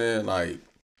know what I'm saying? Like,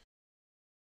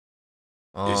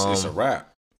 it's a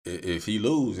wrap. If he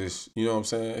loses, you know what I'm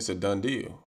saying? It's a done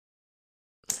deal.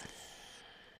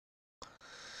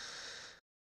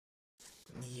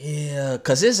 Yeah,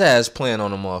 because his ass playing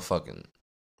on a motherfucking...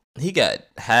 He got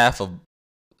half a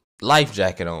life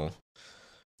jacket on.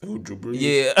 Who, Drew Brees?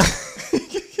 Yeah.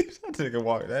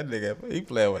 That nigga, he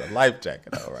playing with a life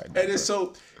jacket on right now. And it's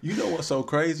so... You know what's so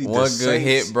crazy? One good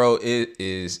hit, bro, it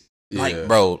is... Yeah. Like,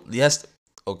 bro, yes...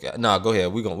 Okay, no, go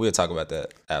ahead. We'll talk about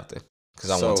that after. Because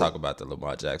I want to talk about the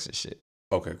Lamar Jackson shit.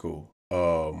 Okay, cool.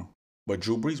 But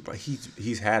Drew Brees, but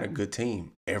he's had a good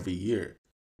team every year.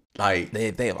 Like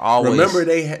they've always remember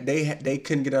they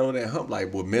couldn't get out of that hump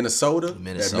like with Minnesota, and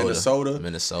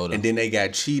then they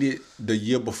got cheated the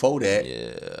year before that.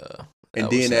 Yeah, and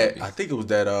then I think it was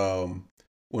that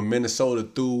when Minnesota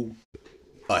threw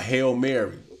a Hail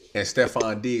Mary and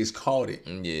Stephon Diggs caught it.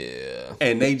 Yeah,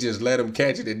 and they just let him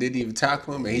catch it and didn't even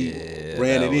tackle him, and he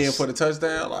ran it in for the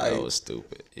touchdown. Like that was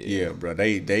stupid. Yeah, bro.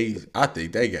 I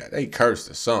think they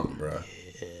cursed or something, bro.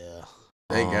 Yeah,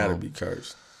 they gotta be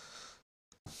cursed.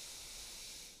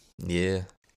 Yeah,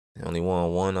 they only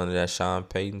won one under that Sean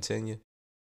Payton tenure.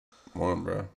 One,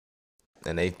 bro.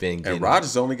 And they've been getting... And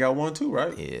Rodgers only got one too,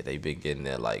 right? Yeah, they've been getting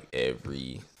that like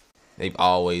every... They've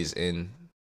always in...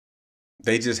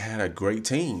 They just had a great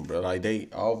team, bro. Like they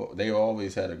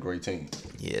always had a great team.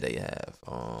 Yeah, they have.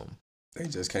 They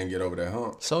just can't get over that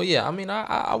hump. So yeah, I mean,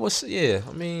 I was I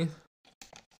mean,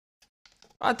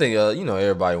 I think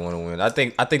everybody want to win. I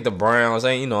think the Browns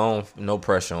ain't no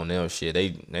pressure on them. Shit,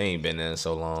 they ain't been there in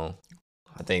so long.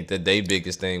 I think that their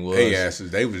biggest thing was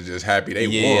they was just happy they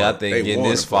won. Yeah, I think getting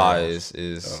this far is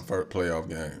first playoff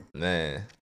game. Man,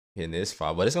 getting this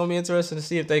far, but it's gonna be interesting to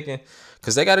see if they can,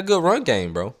 because they got a good run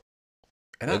game, bro.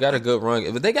 And they got a good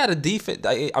run, but they got a defense.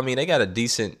 I mean, they got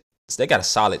a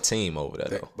solid team over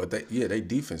there though. But their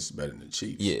defense is better than the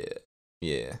Chiefs.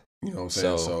 Yeah. You know what I'm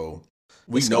saying? So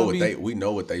we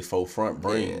know what they full front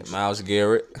brings. Yeah, Myles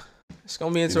Garrett. It's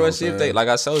gonna be interesting if they, like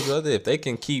I told you, if they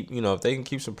can keep,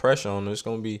 some pressure on them. It's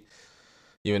gonna be,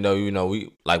 even though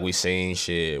we seen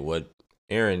shit what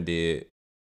Aaron did,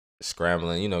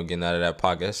 scrambling, getting out of that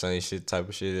pocket, that same shit type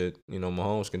of shit that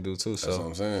Mahomes can do too. So that's what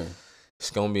I'm saying. It's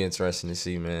gonna be interesting to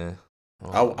see, man.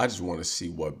 I just want to see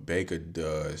what Baker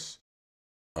does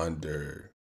under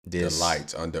the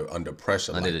lights, under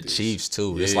pressure, under the Chiefs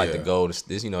too. It's like the Golden.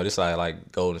 This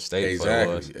like Golden State.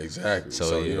 Exactly.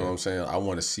 So you know what I'm saying. I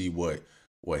want to see what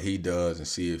he does and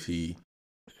see if he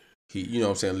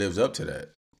lives up to that.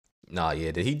 Nah,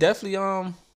 yeah, he definitely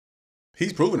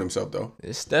He's proven himself though.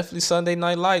 It's definitely Sunday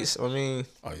Night Lights. I mean,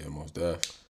 oh yeah, most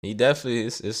definitely. He definitely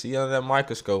is he under that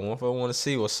microscope. One for want to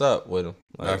see what's up with him.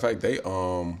 Like, matter of fact,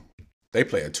 they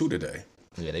play at 2 today.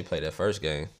 Yeah, they played that first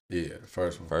game. Yeah, the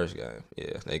first one. First game.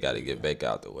 Yeah, they got to get Baker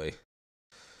out the way.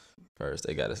 First,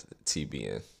 they got a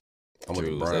TBN. I'm with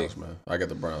the Browns, man. I got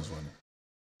the Browns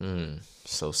winning.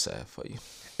 So sad for you.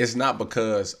 It's not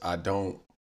because I don't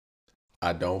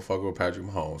fuck with Patrick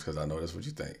Mahomes, because I know that's what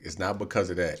you think. It's not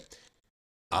because of that.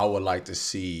 I would like to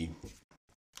see.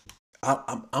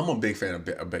 I'm a big fan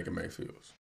of Baker Mayfield.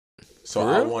 So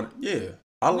I want,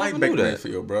 I like Baker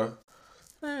Mayfield, bro.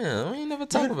 Man, we ain't never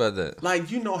talk about that.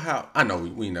 Like, you know how, I know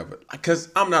we never,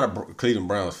 because I'm not a Cleveland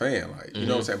Browns fan, like, you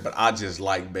know what I'm saying? But I just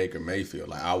like Baker Mayfield.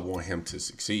 Like, I want him to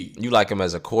succeed. You like him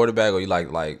as a quarterback, or you like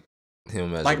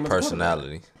him as a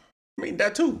personality? I mean,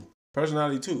 that too.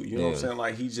 Personality too. You know what I'm saying?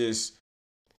 Like,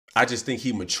 I just think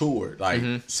he matured. Like,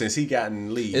 since he got in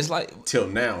the league, it's like till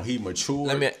now, he matured.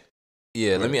 Let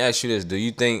me ask you this. Do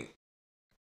you think,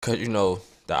 because, you know,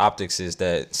 the optics is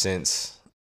that since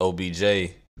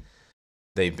OBJ,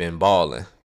 they've been balling.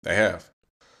 They have.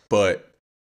 But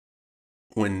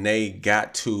when they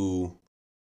got to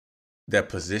that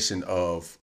position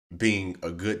of being a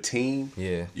good team,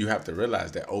 you have to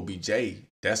realize that OBJ,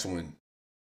 that's when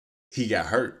he got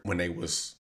hurt, when they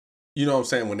was, you know what I'm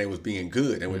saying, when they was being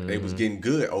good. And when they was getting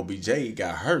good, OBJ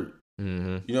got hurt. You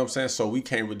know what I'm saying? So we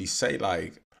can't really say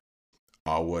like,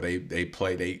 oh, well, they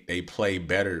play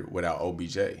better without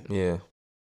OBJ. Yeah.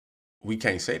 We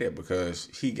can't say that because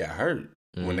he got hurt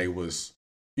when they was,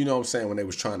 you know what I'm saying, when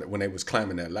they was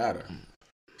climbing that ladder.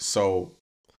 So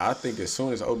I think as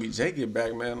soon as OBJ get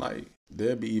back, man, like,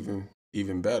 they'll be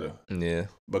even better. Yeah.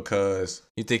 Because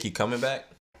you think he coming back?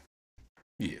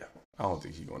 Yeah. I don't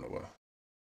think he's going nowhere.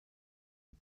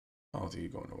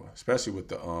 Especially with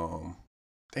the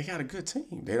they got a good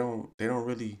team. They don't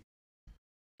really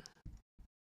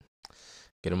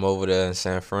get him over there in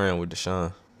San Fran with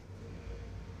Deshaun.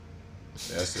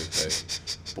 That's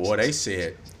it. Boy,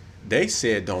 they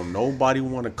said don't nobody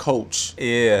want to coach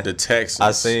the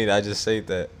Texans. I just said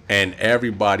that. And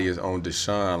everybody is on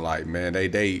Deshaun, like, man,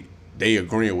 they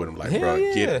agreeing with him, like, bro,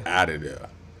 get out of there.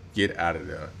 Get out of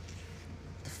there.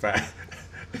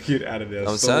 Get out of there.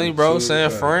 I'm telling you, bro, San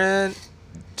Fran,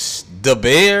 the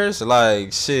Bears,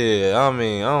 like, shit, I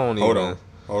mean, I don't even.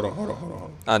 Hold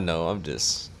on. I know, I'm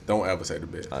just. Don't ever say the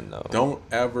Bears. I know. Don't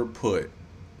ever put.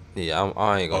 Yeah,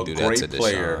 I ain't gonna do that to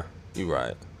Deshaun. You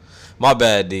right. My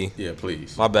bad, D. Yeah,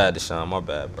 please. My bad, Deshaun. My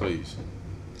bad, bro. Please.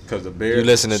 Because the Bears. You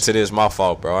listening to this, my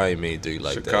fault, bro. I ain't mean to do you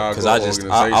like that. Because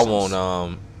I want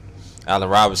Allen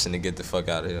Robinson to get the fuck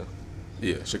out of here.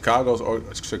 Yeah, Chicago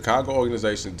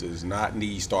organization does not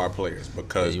need star players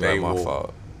because they will. My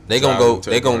fault. They gonna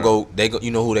go.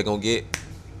 You know who they gonna get?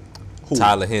 Who?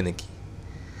 Tyler Heineke.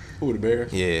 Who, the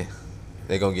Bears? Yeah.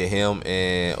 They gonna get him,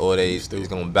 or he's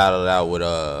gonna battle it out with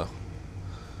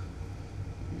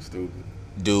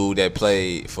dude that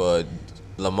played for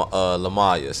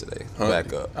Lamar yesterday. Huntley.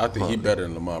 Back up. I think he better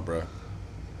than Lamar, bro.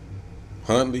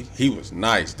 Huntley, he was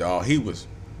nice, dog.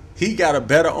 He got a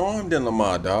better arm than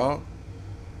Lamar, dog.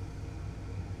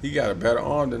 He got a better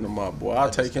arm than Lamar, boy. I'll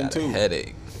take him too.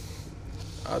 Headache.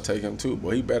 I'll take him too,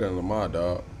 boy. He better than Lamar,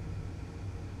 dog.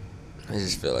 I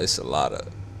just feel like it's a lot of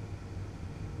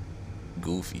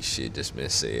goofy shit just been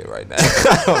said right now.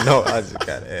 I don't know. I just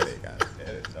got a headache.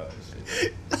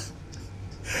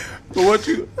 But what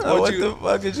the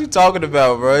fuck is you talking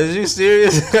about, bro? Is you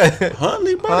serious?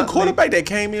 Huntley, bro, the quarterback that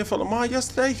came in for Lamar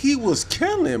yesterday, he was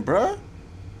killing, bro.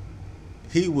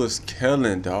 He was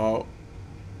killing, dog.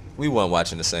 We weren't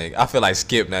watching the same. I feel like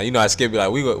Skip now. You know how Skip be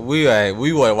like, we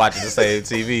weren't watching the same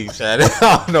TV. Chad.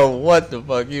 I don't know what the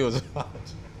fuck he was watching.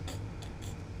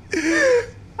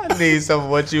 I need some of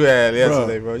what you had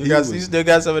yesterday, bro. You still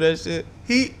got some of that shit?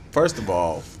 First of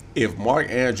all, if Mark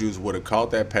Andrews would have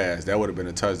caught that pass, that would have been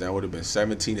a touchdown. It would have been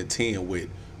 17-10 with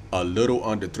a little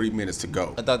under 3 minutes to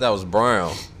go. I thought that was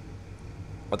Brown.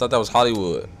 I thought that was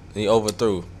Hollywood. He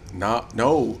overthrew.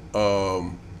 No.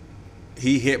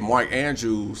 He hit Mark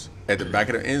Andrews at the back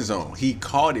of the end zone. He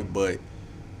caught it, but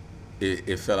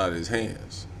it fell out of his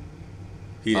hands.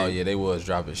 They was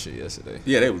dropping shit yesterday.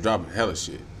 Yeah, they was dropping hella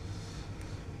shit.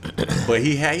 But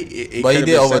he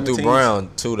did overthrow Brown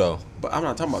too, though. But I'm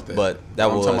not talking about that. But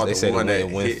they said the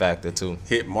win factor too.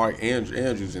 Hit Mark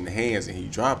Andrews in the hands and he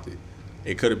dropped it.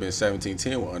 It could have been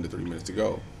 17-10 with under 3 minutes to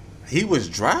go. He was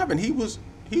driving. He was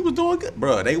doing good,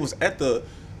 bro. They was at the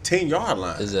 10-yard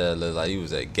line. It looked like he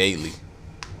was at Gately.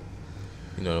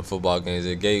 You know the football games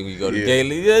at Gately. We go to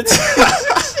Gately. Who the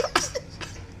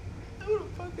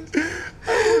fuck is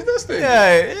this thing?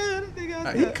 Yeah, that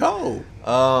nigga. He cold.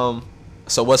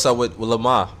 So what's up with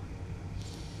Lamar?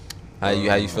 How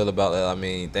you feel about that? I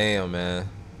mean, damn, man,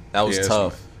 that was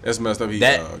tough. It's messed up. He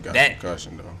got a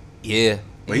concussion though. Yeah,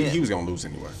 but he was gonna lose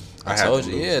anyway. I told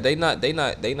you. Yeah, they not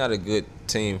a good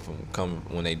team from coming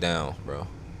when they down, bro.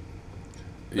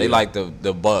 They like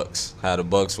the Bucks. How the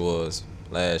Bucks was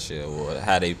last year, or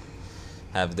how they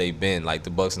been. Like the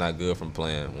Bucks not good from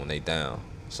playing when they down.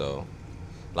 So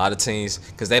a lot of teams,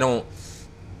 because they don't.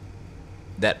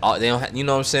 You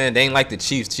know what I'm saying? They ain't like the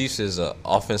Chiefs. Chiefs is a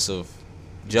offensive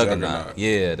juggernaut.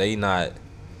 Yeah, they not.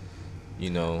 You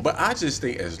know. But I just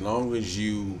think as long as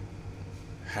you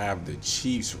have the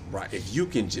Chiefs right, if you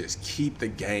can just keep the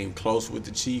game close with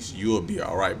the Chiefs, you'll be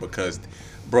all right. Because,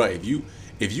 bro, if you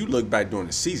look back during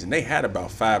the season, they had about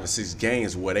 5 or 6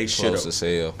 games where they should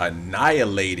have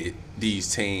annihilated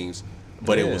these teams,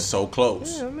 but it was so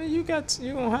close. Yeah, I mean, you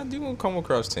gonna come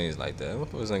across teams like that.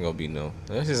 It ain't gonna be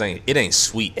it ain't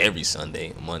sweet every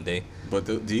Sunday, Monday.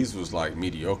 But these was like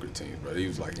mediocre teams, bro. These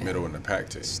was like middle in the pack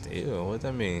teams. Still, what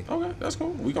that mean? Okay, that's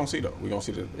cool. We gonna see though. We gonna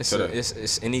see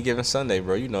it's any given Sunday,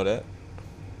 bro. You know that.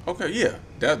 Okay, yeah.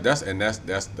 That's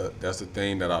the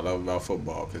thing that I love about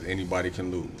football, because anybody can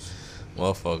lose.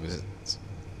 Motherfuckers.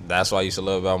 That's why I used to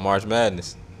love about March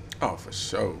Madness. Oh, for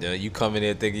sure. Yeah, you come in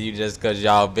here thinking you just because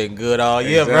y'all been good all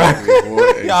year, exactly, bro. Boy,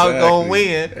 exactly. Y'all gonna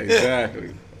win.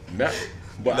 Exactly.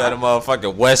 Let a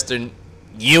motherfucking Western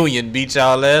Union beat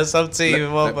y'all ass. Some team,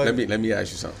 motherfucker. Let me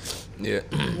ask you something. Yeah.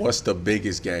 What's the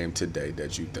biggest game today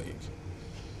that you think?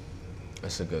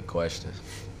 That's a good question.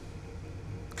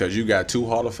 Because you got 2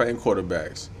 Hall of Fame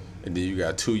quarterbacks, and then you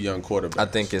got 2 young quarterbacks. I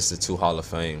think it's the 2 Hall of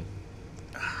Fame.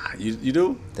 You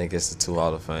do? I think it's the 2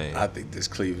 Hall of Fame. I think this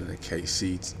Cleveland and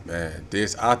KC, man.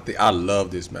 I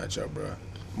love this matchup, bro.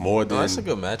 More than it's a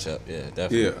good matchup. Yeah,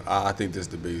 definitely. Yeah, I think this is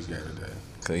the biggest game today.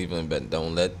 Cleveland, but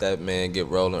don't let that man get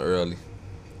rolling early.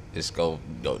 Just go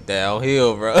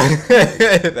downhill, bro.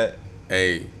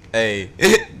 Hey,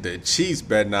 the Chiefs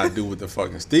better not do what the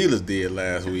fucking Steelers did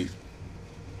last week.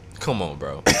 Come on,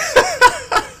 bro.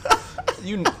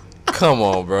 Come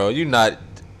on, bro. You not.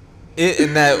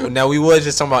 Now we was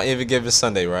just talking about every given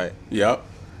Sunday, right? Yep.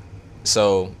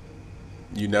 So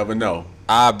you never know.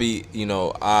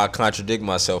 I contradict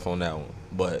myself on that one,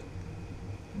 but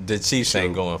the Chiefs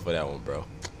ain't going for that one, bro.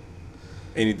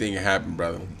 Anything can happen,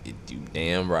 brother. You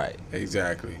damn right.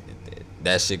 Exactly.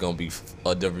 That shit gonna be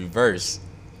the reverse.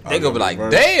 They gonna be like,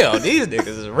 damn, these niggas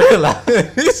is real.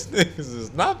 These niggas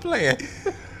is not playing.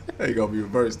 They gonna be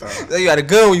reversed, huh? They got a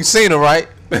gun when you seen them, right?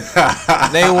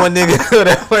 Name one nigga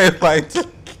that way like.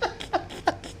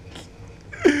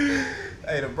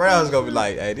 Hey, the Browns gonna be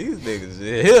like, hey, these niggas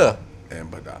here.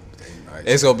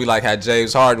 It's gonna be like how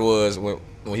James Harden was when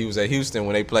he was at Houston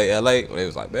when they played LA. When they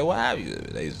was like, man, what have you?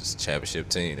 They was just a championship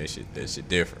team. That shit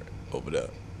different over there.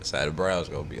 That's how the Browns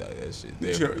gonna be like, that shit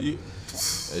different.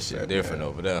 That shit different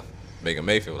over there. Baker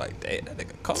Mayfield like, damn, that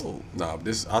nigga cold. Nah, I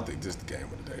think this is the game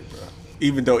of the day, bro.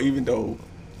 Even though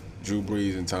Drew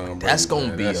Brees and Tom Brady, that's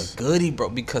gonna be a goodie, bro.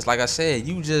 Because like I said,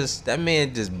 that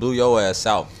man just blew your ass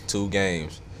out 2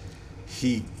 games.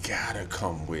 He gotta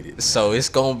come with it, man. So it's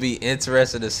gonna be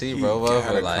interesting to see, bro.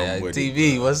 Like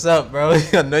TV, what's up, bro?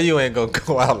 I know you ain't gonna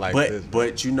go out like this.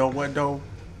 But you know what though?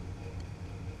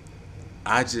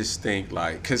 I just think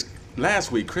like, cause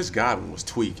last week Chris Godwin was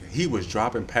tweaking. He was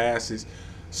dropping passes.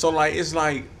 So like it's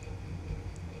like,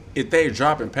 if they're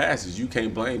dropping passes, you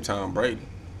can't blame Tom Brady.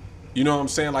 You know what I'm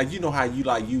saying? Like, you know how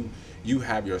you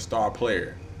have your star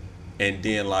player, and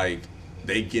then like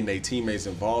they getting their teammates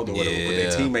involved or whatever, but their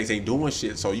teammates ain't doing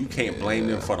shit, so you can't blame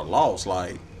them for the loss.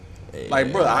 Like,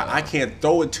 bro, I can't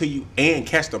throw it to you and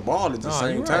catch the ball at the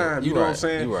same time. You know what I'm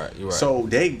saying? You're right. So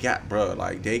they got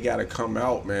to come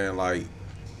out, man. Like,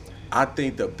 I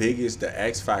think the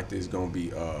X factor is gonna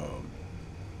be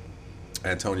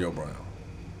Antonio Brown.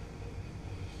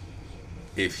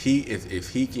 If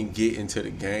he can get into the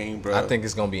game, bro, I think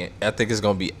it's gonna be.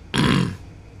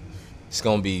 It's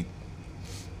gonna be.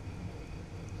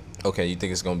 Okay, you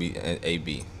think it's gonna be an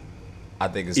AB? I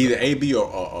think it's either AB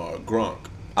or Gronk.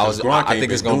 I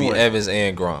think it's gonna be Evans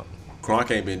and Gronk.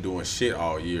 Gronk ain't been doing shit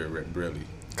all year, really.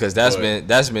 Because that's been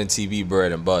TV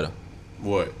bread and butter.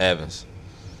 What? Evans.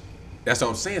 That's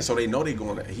what I'm saying. So they know they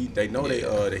going to that he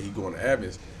going to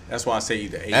Evans. That's why I say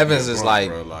either AB Evans or is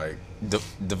Gronk, like bro,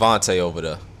 Devontae over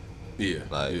there. Yeah,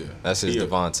 that's his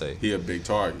Devontae. He a big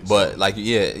target. But I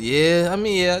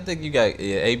think you got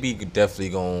AB definitely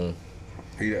going.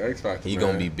 He the X factor. He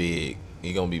gonna be big.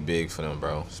 He gonna be big for them,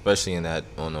 bro. Especially in that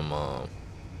on them.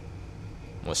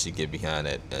 Once you get behind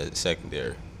that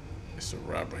secondary. It's a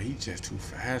wrap, bro. He just too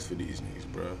fast for these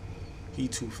niggas, bro. He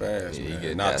too fast, Yeah,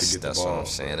 man. Not to get the ball. That's what I'm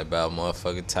saying about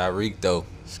motherfucking Tyreek though.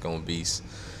 It's gonna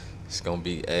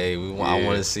be. Hey, I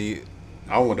want to see.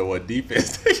 I wonder what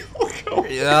defense they gonna go.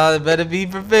 Y'all better be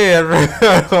prepared,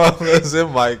 bro.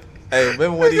 Listen, Mike. Hey,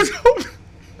 remember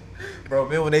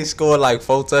when they scored like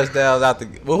 4 touchdowns out the?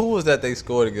 Well, who was that they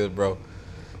scored against, bro?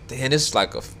 Damn, this is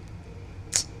like a.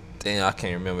 Damn, I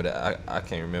can't remember that. I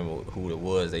can't remember who it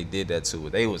was. They did that to.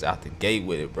 They was out the gate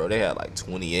with it, bro. They had like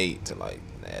 28 to like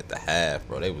at the half,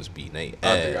 bro. They was beating they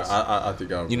ass. I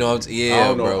think I remember. You know, yeah, I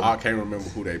don't know, bro. I can't remember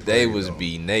who they played. They was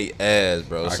beating they ass,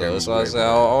 bro. So that's why I said,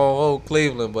 oh,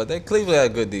 Cleveland. But Cleveland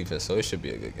had a good defense, so it should be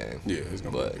a good game. Yeah, it's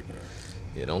gonna be a good game.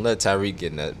 Yeah, don't let Tyreek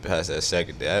get in that past that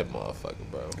second. That motherfucker,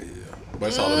 bro. Yeah, but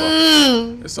it's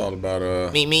all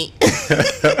about me.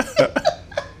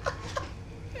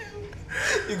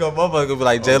 You gonna motherfucker be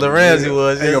like Jalen Ramsey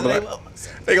was. They gonna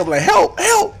be like, help.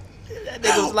 That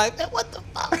nigga was like, man, what the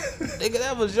fuck? Nigga,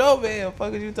 that was your man. What the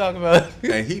fuck is you talking about?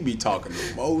 And he be talking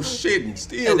the most shit and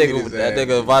still that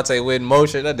nigga Vontae went in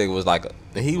motion. That nigga was like a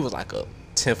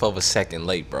 10th of a second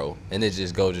late, bro. And it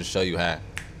just goes to show you how.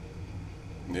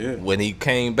 Yeah. When he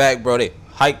came back, bro, they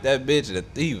hiked that bitch and the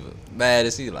thief mad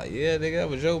as he like, yeah, nigga, that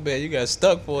was your man. You got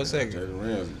stuck for a second. Jalen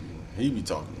Ramsey, he be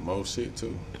talking the most shit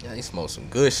too. Yeah, he smoked some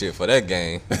good shit for that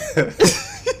game.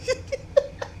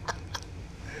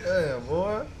 Damn,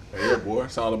 boy. Yeah, boy.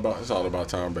 It's all about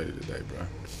Tom Brady today, bro.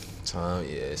 Tom,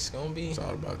 yeah, it's gonna be. It's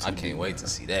all about TB, I can't wait to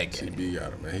see that game. TB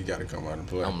got it, man. He got to come out and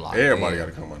play. Everybody got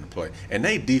to come out and play. And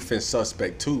they defense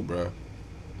suspect too, bro.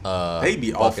 They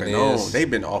be Buccaneers. off and on. They've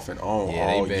been off and on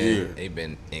all year. They've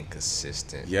been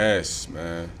inconsistent. Yes,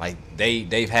 man. Like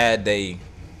you've had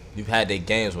their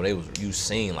games where you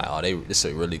seen like, oh, this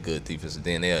is a really good defense. And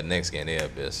then their next game they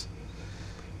have this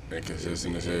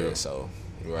inconsistent as hell. So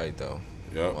you're right though.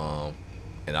 Yep.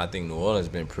 And I think New Orleans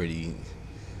been pretty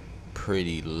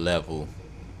level.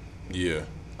 Yeah.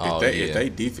 If they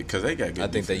defense, because they got good. I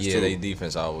think defense their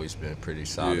defense always been pretty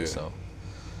solid. Yeah. So.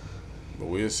 But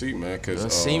we'll see, man. And Drew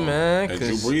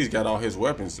Brees got all his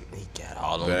weapons. He got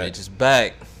all them bitches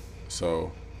back.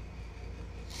 So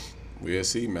we'll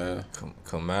see, man.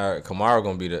 Kamara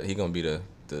gonna be the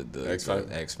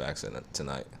X Factor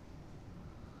tonight.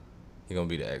 He gonna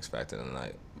be the X Factor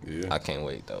tonight. Yeah. I can't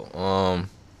wait though.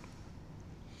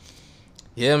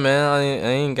 Yeah, man. I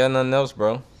ain't got nothing else,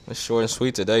 bro. It's short and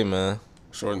sweet today, man.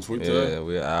 Short and sweet today. Yeah,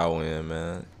 we're an hour in,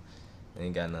 man.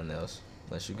 Ain't got nothing else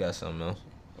unless you got something else.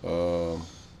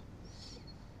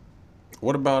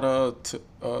 What about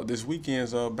this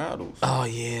weekend's battles? Oh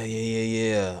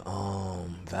yeah.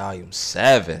 Volume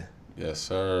 7. Yes,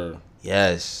 sir.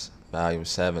 Yes, Volume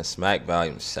 7. Smack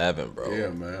Volume 7, bro. Yeah,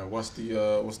 man. What's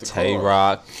the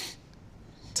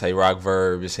Tay-Rock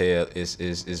Verb is here.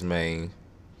 Is main.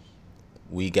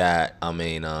 We got.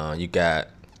 You got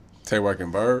Tay-Rock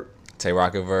and Verb.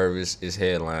 Tay-Rock and Verb is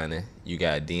headlining. You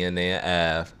got DNA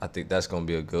and Av. I think that's gonna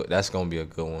be a good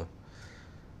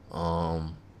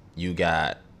one. You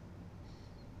got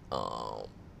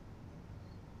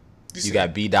you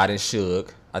got B Dot and Suge.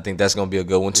 I think that's gonna be a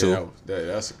good one too. Yeah,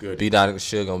 that's a good. B Dot and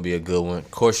Suge gonna be a good one. Of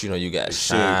course, you get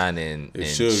Shine and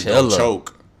Chilla.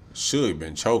 Choke. Suge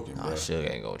been choking, bro.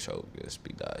 Suge ain't gonna choke this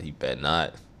B Dot. He better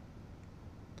not.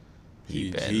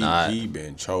 He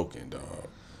been choking, dog.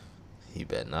 He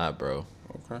better not, bro.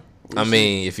 Okay.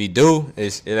 If he do,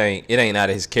 it ain't out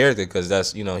of his character because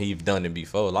that's he's done it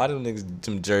before. A lot of them niggas,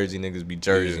 some Jersey niggas be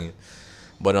Jersey, yeah.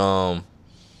 But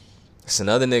it's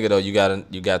another nigga though. You got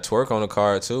Twerk on the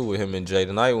card too with him and Jay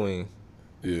the Nightwing.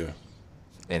 Yeah.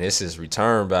 And it's his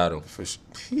return battle.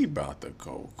 He about to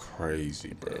go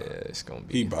crazy, bro. Yeah, it's gonna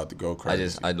be. He about to go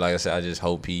crazy. Like I said, I just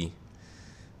hope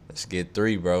let's get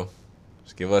 3, bro.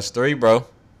 Just give us 3, bro.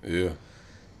 Yeah.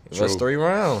 Give us 3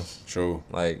 rounds. True.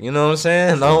 Like, you know what I'm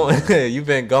saying? Don't you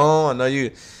been gone. I know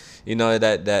you know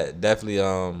that definitely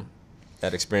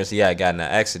that experience he had got in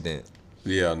that accident.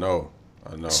 Yeah, I know.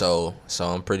 So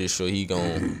I'm pretty sure he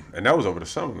gon' and that was over the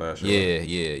summer last year.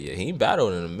 Yeah. He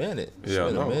battled in a minute. It's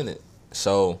been a minute.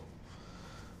 So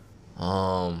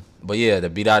but yeah, the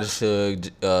Beat Out of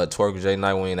Suge, Twerk with Jay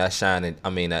Nightwing, that Shine and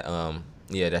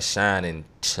that Shine and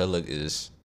Chilla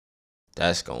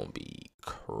that's gonna be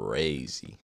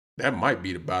crazy. That might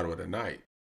be the battle of the night.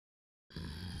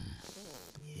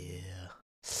 Yeah.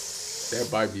 That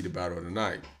might be the battle of the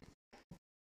night.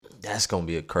 That's gonna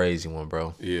be a crazy one,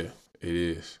 bro. Yeah, it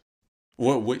is.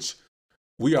 Which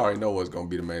we already know what's gonna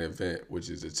be the main event, which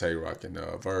is the Tay-Rock and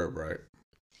Verb, right?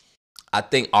 I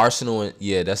think Arsenal and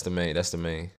that's the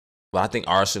main. But I think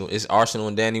Arsenal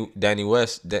and Danny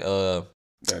West, Danny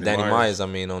Myers,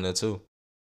 on there too.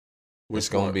 It's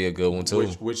gonna be a good one too.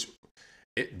 Which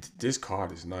This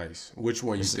card is nice. Which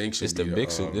one you think should be the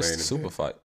big super? This main is the super event?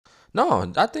 fight.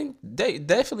 No, I think they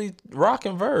definitely Rock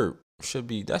and Verb should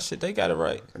be that shit. They got it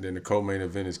right. And then the co-main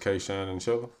event is K Shine and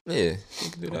Chilla. Yeah, you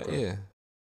can do that. Okay.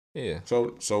 Yeah.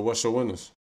 So what's your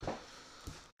winners?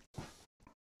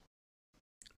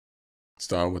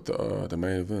 Starting with the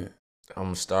main event.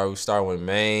 I'm gonna we start with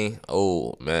Maine.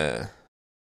 Oh man,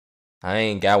 I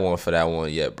ain't got one for that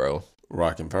one yet, bro.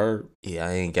 Rock and Verb. Yeah,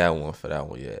 I ain't got one for that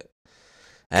one yet.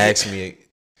 Ask me.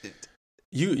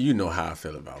 You know how I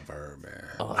feel about Verb, man.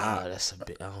 Oh, that's a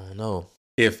bit. I don't know.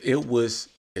 If it was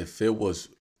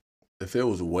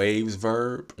Waves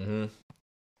Verb,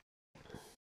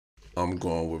 I'm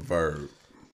going with Verb.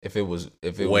 If it was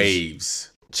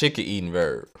Waves, chicken eating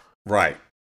Verb, right?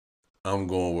 I'm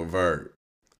going with Verb.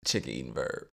 Chicken eating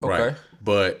Verb, okay. Right.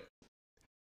 But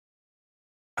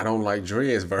I don't like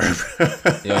Dre's Verb.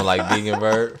 You don't like vegan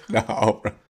Verb? No,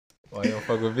 bro. Why you don't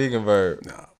fuck with vegan Verb?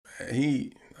 No,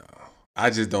 man. I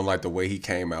just don't like the way he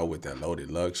came out with that Loaded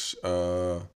Lux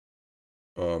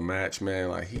match, man.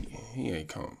 Like he ain't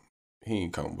come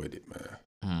with it, man.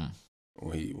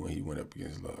 When he went up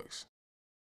against Lux.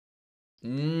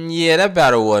 Yeah, that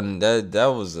battle wasn't that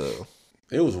was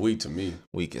it was weak to me.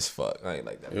 Weak as fuck. I ain't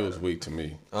like that. It was weak to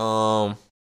me.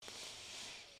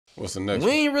 What's the next?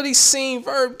 We ain't really seen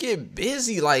Verb get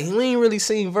busy. Like we ain't really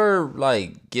seen Verb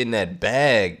like getting that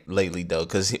bag lately though.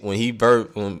 Cause when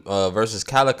versus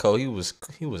Calico, he was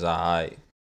alright.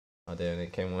 Oh damn,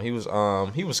 it came on. He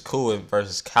was cool in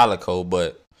versus Calico,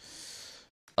 but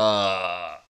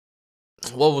what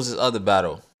was his other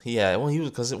battle? He had when he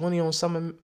on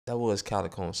Summer, that was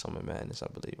Calico on Summer Madness, I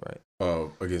believe, right?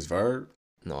 Against Verb?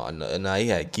 No, he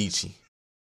had Geechee.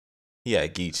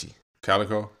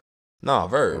 Calico? Nah,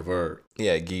 Verb. Verb.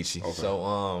 Yeah, Geechee. Okay.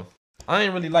 So I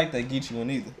ain't really like that Geechee one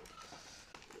either.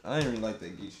 Bro.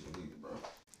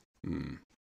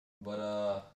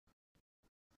 But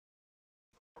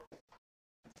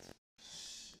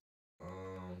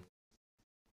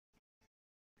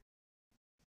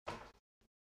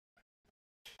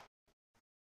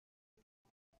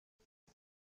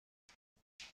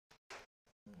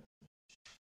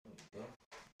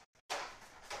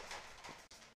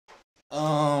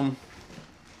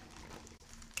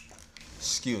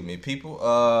excuse me, people.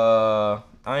 I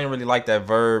ain't really like that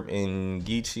Verb and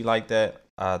Geechee like that.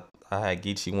 I had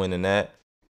Geechee winning that,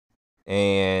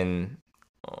 and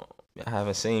I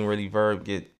haven't seen really Verb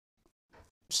get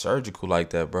surgical like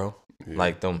that, bro. Yeah.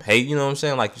 Like them hate, you know what I'm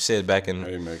saying? Like you said back in.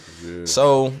 Haymakers, yeah.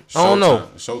 So I don't know.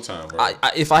 Showtime, bro. I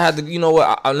if I had to, you know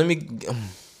what? Let me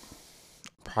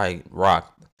probably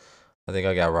Rock. I think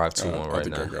I got Rock 2-1 right now. I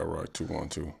think I got Rock 2-1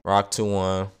 too. Rock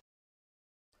 2-1.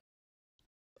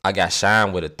 I got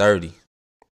Shine with a 30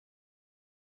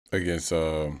 against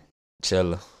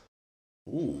Chilla.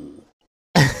 Ooh.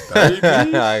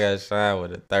 I got Shine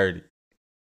with a 30.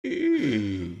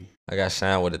 I got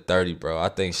Shine with a 30, bro. I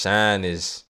think Shine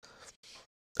is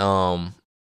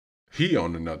he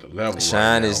on another level.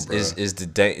 Shine right now, is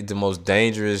the most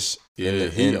dangerous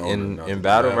in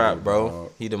battle rap,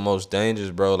 bro. He the most dangerous,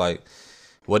 bro. Like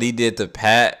what he did to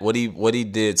Pat, what he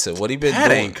did to what he been Pat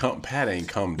doing. Pat ain't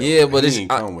come though. Yeah, but he ain't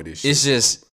come with this shit. It's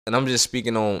just, and I'm just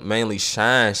speaking on mainly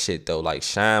Shine shit though, like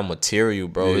Shine material,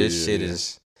 bro. His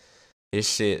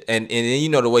shit, and then you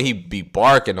know the way he be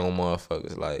barking on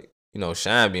motherfuckers, like. You know,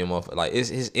 Shine being motherfucker. Like,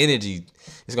 his energy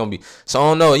is going to be. So, I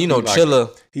don't know. You know,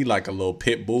 Chilla. He like a little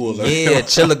pit bull. Yeah,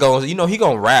 Chilla going. You know, he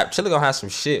going to rap. Chilla going to have some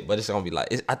shit, but it's going to be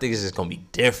like. I think it's just going to be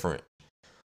different.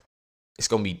 It's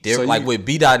going to be different. So like, with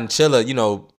B-Dot and Chilla, you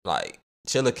know, like,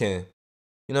 Chilla can.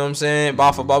 You know what I'm saying?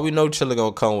 Bar for bar, we know Chilla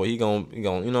going to come with. He going, you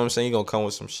know what I'm saying? He going to come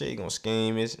with some shit. He going to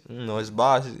scheme. His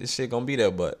boss, his shit going to be there,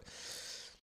 but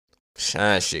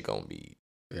Shine shit going to be.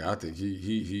 Yeah, I think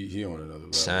he on another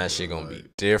level. Shine shit gonna be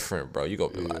different, bro. You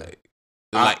gonna be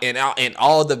like in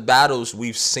all the battles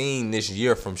we've seen this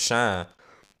year from Shine,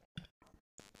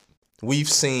 we've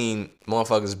seen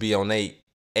motherfuckers be on A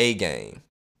game.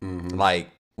 Mm-hmm. Like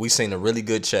we seen a really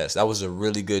good chess. That was a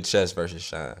really good chess versus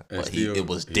Shine, but it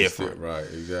was different. Right,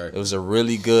 exactly. It was a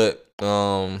really good.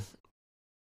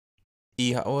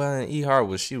 E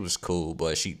Hart she was cool,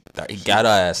 but he got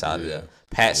her ass out of there.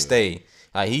 Pat Stay,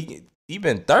 like he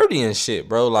been 30 and shit,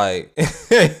 bro. Like I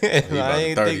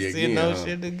ain't think seeing no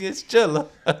shit against Chilla.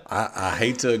 I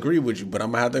hate to agree with you, but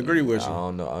I'm gonna have to agree with you. I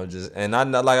don't know. I'm just, and I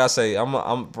like I say,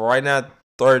 I'm right now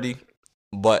 30,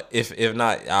 but if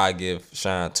not, I give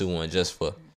Shine 2-1 just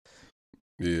for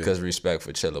because respect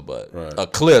for Chilla, but a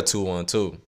clear 2-1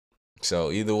 too.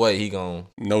 So either way, he gon'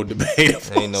 no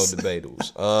debatable. Ain't no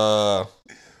debatables.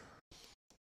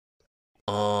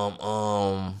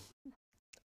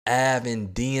 Av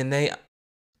and DNA.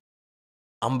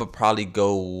 I'm gonna probably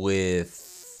go with.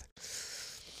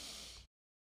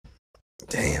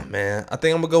 Damn, man. I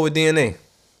think I'm gonna go with DNA.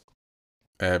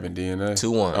 Av and DNA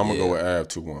 2-1. I'm gonna go with Av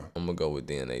 2-1. I'm gonna go with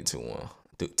DNA 2-1.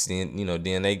 You know,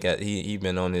 DNA got he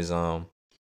been on his no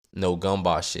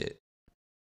gumball shit.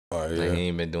 Oh yeah. Like, he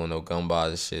ain't been doing no gumball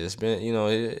and shit. It's been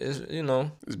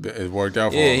it's worked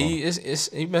out for him. Yeah,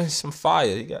 he been some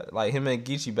fire. He got like him and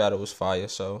Geechee battle was fire.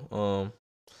 So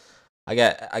I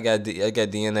got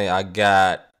DNA. I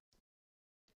got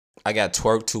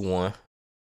Twerk 2-1.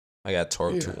 I got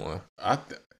Twerk 2-1.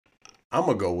 I'm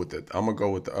gonna go with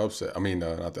the upset. I mean,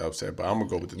 not the upset, but I'm gonna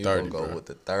go with the 30. Go with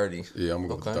the 30. Yeah, I'm gonna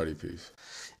go with the 30 piece.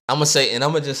 I'm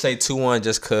gonna just say 2-1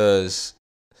 just cause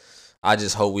I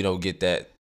just hope we don't get that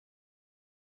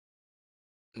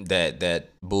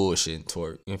bullshit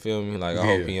Twerk. You feel me? Like I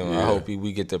hope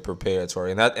we get to prepare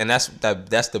Twerk, and that's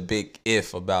the big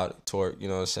if about it, Twerk. You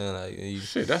know what I'm saying? Like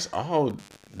shit, that's all.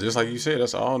 Just like you said,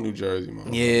 that's all New Jersey,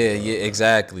 man. Yeah,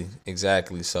 exactly.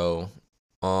 So,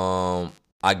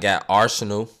 I got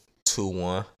Arsenal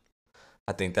 2-1.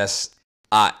 I think that's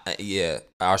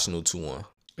Arsenal 2-1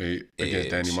 against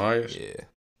Danny Myers. Yeah,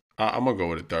 I'm gonna go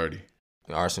with a 30.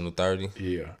 Arsenal 30.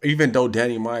 Yeah, even though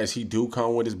Danny Myers he do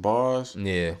come with his bars.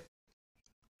 Yeah,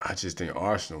 I just think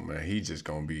Arsenal, man, he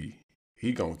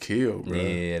gonna kill, bro.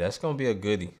 Yeah, that's gonna be a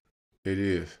goodie. It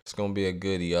is. It's gonna be a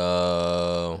goodie.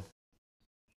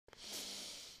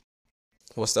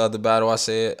 What's the other battle I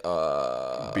said?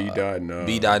 B-Dot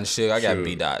and Suge. I got Suge.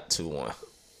 B-Dot 2-1.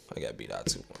 Yeah,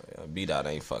 B-Dot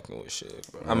ain't fucking with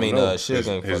Suge, bro. Suge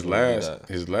ain't fucking with B-Dot.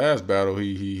 His last battle,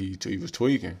 he was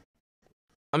tweaking.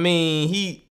 I mean,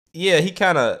 he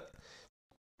kind of.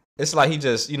 It's like he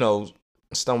just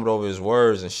stumbled over his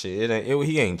words and shit.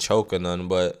 He ain't choking nothing,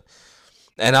 but.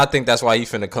 And I think that's why he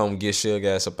finna come get Suge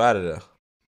ass up out of there.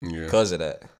 Yeah. Because of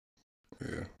that.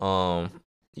 Yeah.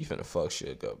 He finna fuck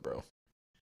Suge up, bro.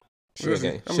 Suge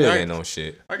ain't no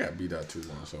shit. I got B-Dot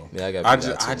 2-1, so yeah, I got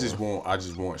B-Dot 2-1. I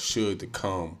just want Suge to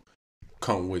come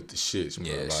with the shits, bro.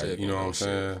 Yeah, like, you know what I'm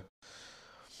saying?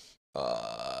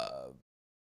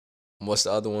 What's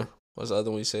the other one? What's the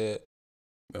other one you said?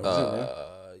 That was it,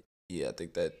 right? Yeah, I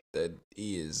think that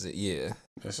is it. Yeah,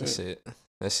 That's it.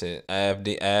 That's it. Av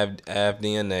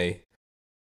DNA,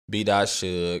 B-Dot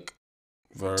Suge,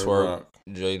 Twerk, Rock.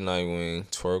 J Nightwing,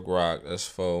 Twerk Rock. That's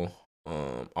 4.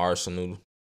 Arsenal.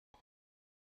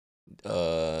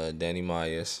 Danny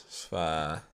Myers.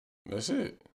 5. That's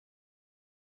it.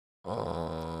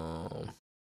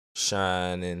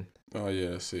 Shining. Oh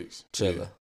yeah, 6. Chilla. Yeah.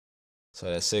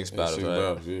 So that's 6 battles, 6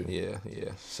 right? battles, Yeah.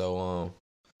 So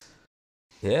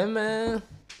yeah, man.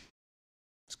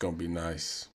 It's gonna be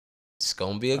nice. It's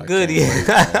gonna be a goodie.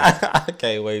 I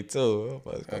can't wait too.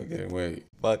 I can't wait.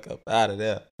 Fuck up out of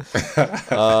there.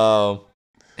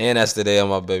 And that's the day of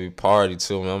my baby party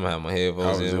too. Man, I'm gonna have my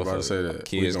headphones in. I was about to say that.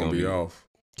 Kids gonna be off.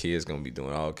 Kids gonna be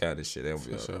doing all kind of shit. They'll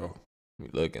be, sure. Be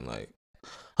looking like,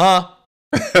 huh?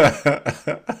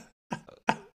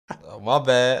 Oh, my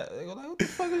bad. They go like, what the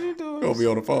fuck is you doing? Gonna be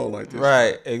on the phone like this.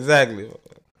 Right, exactly.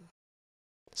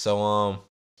 So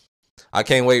I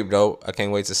can't wait, bro. I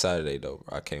can't wait till Saturday, though,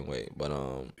 bro. I can't wait. But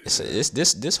it's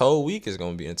this whole week is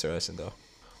gonna be interesting, though.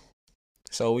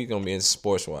 This whole week gonna be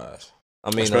sports wise. I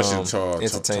mean, especially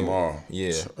entertainment tomorrow.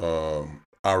 Yeah.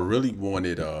 I really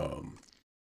wanted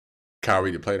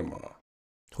Kyrie to play tomorrow.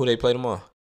 Who they play tomorrow?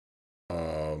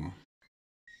 Hold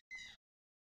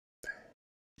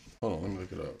on, let me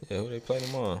look it up. Yeah, who they play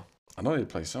tomorrow? I know they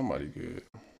play somebody good.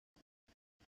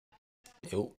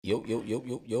 Yo. Yeah, look it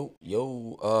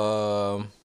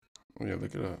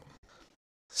up.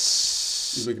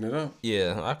 You looking it up?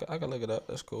 Yeah, I can look it up.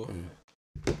 That's cool.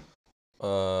 Yeah.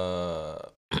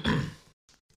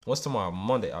 What's tomorrow?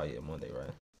 Monday. Oh yeah, Monday, right?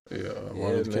 Yeah,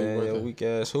 man. Yeah, weak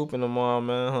ass hooping tomorrow,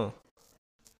 man, huh?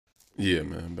 Yeah,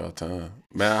 man. About time.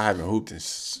 Man, I haven't hooped in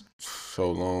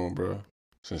so long, bro.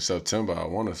 Since September, I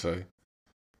want to say.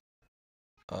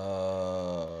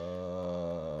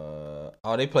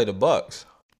 Oh, they play the Bucks.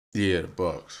 Yeah, the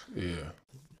Bucks. Yeah.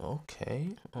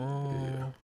 Okay.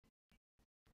 Yeah.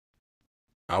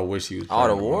 I wish he was. Oh,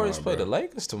 the Warriors play the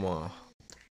Lakers tomorrow.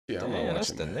 Yeah, damn, I'm not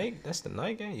watching that. That's the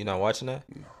night game. You not watching that?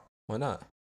 No. Why not?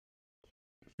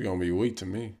 It's gonna be weak to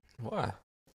me. Why?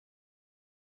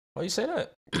 Why you say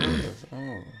that?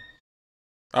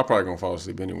 I'm probably gonna fall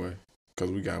asleep anyway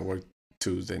because we got work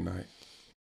Tuesday night.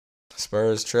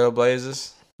 Spurs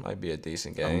Trailblazers might be a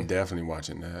decent game. I'm definitely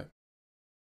watching that.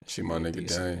 She my nigga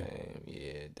Dame.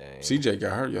 Yeah, Dame. CJ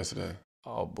got hurt yesterday.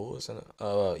 Oh, Bulls.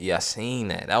 Yeah, I seen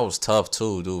that. That was tough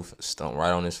too, dude. Stumped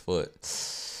right on his foot.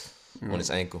 On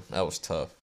his ankle. That was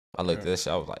tough. I looked at this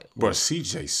shit, I was like, bro,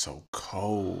 CJ's so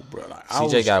cold, bro. Like,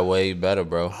 CJ got way better,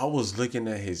 bro. I was looking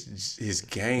at his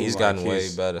game. He's gotten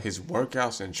way better. His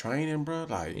workouts and training, bro.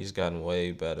 Like, he's gotten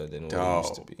way better than what he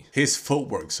used to be. His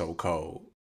footwork's so cold.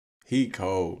 He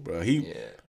cold, bro. He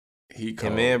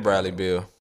cold. Him and Bradley Beal.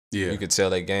 Yeah, you could tell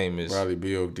that game is Bradley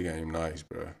Beal. The game nice,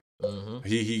 bro. Mm-hmm.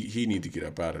 He need to get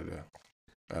up out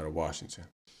of Washington.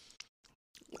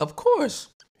 Of course.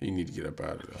 He need to get up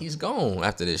out of there. He's gone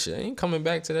after this shit. He ain't coming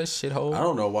back to that shithole. I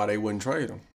don't know why they wouldn't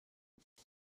trade him.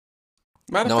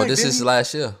 No, this is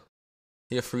last year.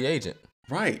 He a free agent.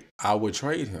 Right. I would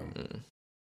trade him.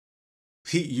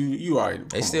 You already.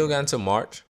 They still got until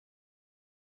March.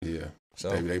 Yeah.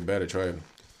 So they better trade him.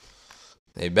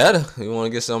 They better. You want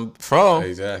to get something from.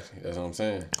 Exactly. That's what I'm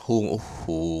saying.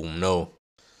 Who no.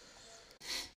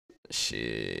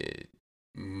 Shit.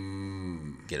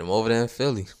 Get him over there in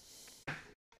Philly.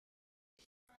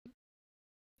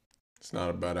 It's not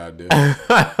a bad idea.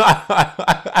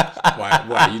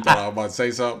 Why? You thought I was about to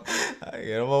say something?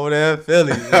 Get him over there in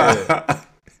Philly. Yeah.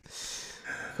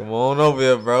 Come on over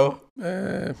here, bro.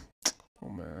 Man. Oh,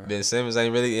 man. Ben Simmons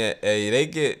ain't really. Hey, they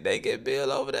get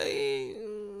Bill over there.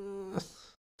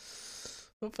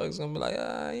 Motherfuckers gonna be like,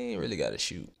 he ain't really got to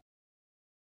shoot.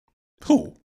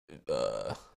 Who? If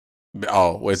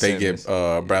they get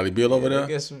Bradley Beal over there?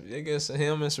 They get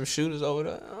him and some shooters over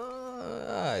there. All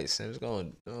right, Simmons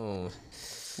going.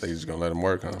 They just gonna let him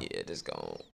work, huh? Yeah, just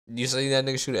going. You see that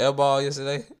nigga shoot an air ball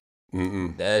yesterday?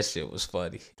 Mm-mm. That shit was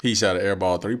funny. He shot an air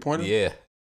ball 3-pointer? Yeah.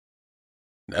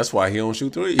 That's why he don't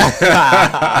shoot threes.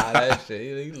 That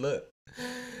shit, he look.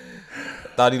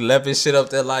 Thought he left his shit up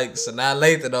there like Sanaa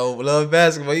Lathan though. Love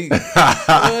basketball. Did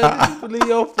you believe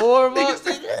your form? That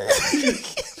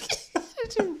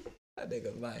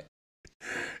nigga like.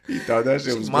 He thought that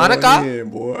shit was Monica? going in,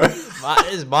 boy.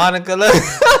 It's Monica.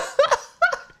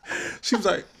 She was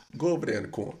like, go over there in the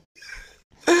corner.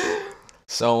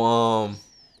 So,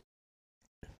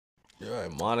 you're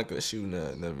right, Monica shooting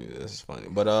that. That's funny.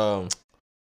 But,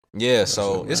 yeah,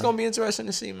 so it's going to be interesting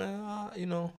to see, man.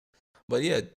 But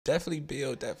yeah, definitely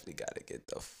Bill definitely got to get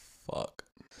the fuck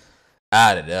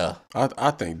out of there.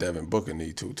 I think Devin Booker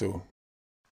need to, too.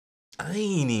 I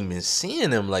ain't even seeing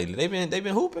them lately. They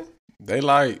been hooping. They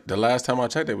like the last time I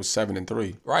checked, they was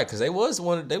 7-3. Right, because they was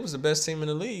the best team in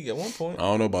the league at one point. I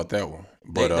don't know about that one,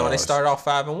 but they started off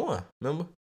 5-1. Remember?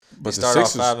 But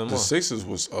the Sixers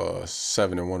was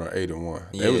 7-1 or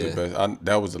 8-1. They was the best.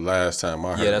 That was the last time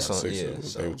I heard. Yeah, that's about what.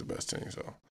 Sixers. Yeah, they was the best team. So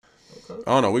okay.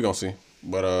 I don't know. We gonna see.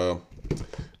 But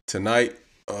tonight,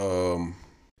 it's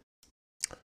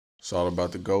all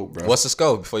about the GOAT, bro. What's the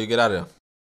score before you get out of there?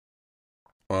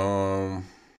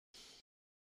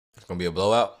 It's gonna be a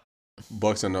blowout.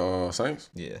 Bucks and the Saints?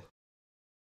 Yeah.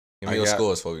 Give me your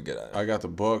scores before we get out. I got the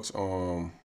Bucks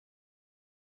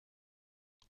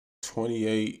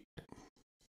 28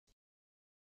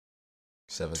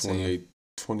 17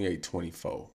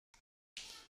 28-24.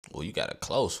 Well, you got a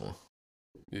close one.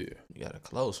 Yeah. You got a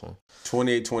close one.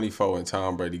 28-24 and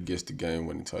Tom Brady gets the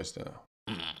game-winning touchdown.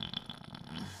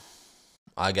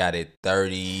 I got it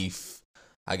 30.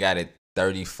 I got it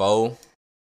 34.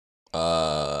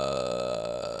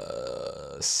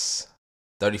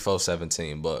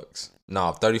 34-17 Bucks.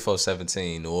 No,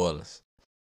 34-17 New Orleans.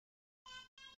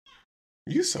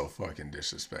 You so fucking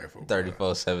disrespectful.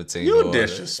 34-17 You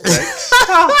disrespect.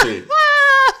 Stop it.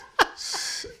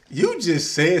 You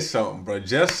just said something, bro,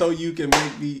 just so you can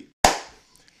make me.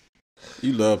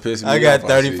 You love pissing me off. I got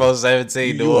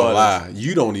 34-17 New Orleans. Lie.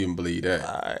 You don't even believe that.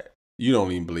 All right. You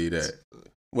don't even believe that.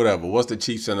 Whatever. What's the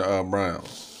Chiefs and the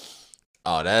Browns?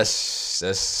 Oh,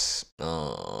 that's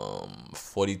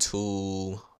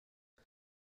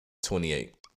 42-28.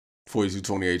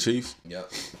 42-28 Chiefs?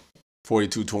 Yep.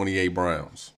 42-28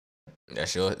 Browns.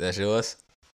 That's yours?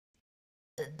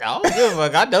 I don't give a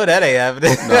fuck. I know that ain't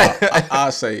happening. No, I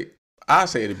say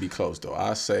it'd be close though.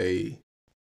 I say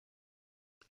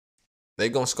they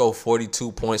gonna score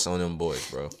 42 points on them boys,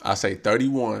 bro. I say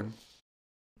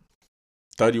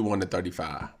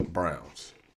 31-35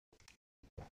 Browns.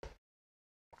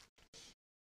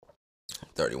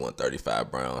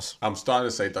 31-35 Browns. I'm starting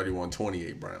to say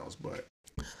 31-28 Browns, but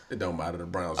it don't matter. The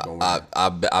Browns gonna win.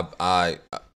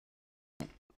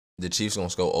 The Chiefs gonna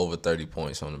score over 30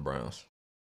 points on the Browns.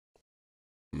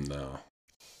 No.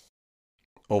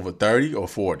 Over 30 or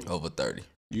 40? Over 30.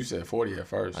 You said 40 at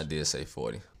first. I did say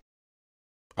 40.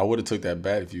 I would have took that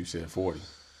bet if you said 40.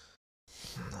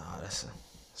 No, that's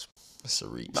a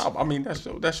reach. No, I mean that's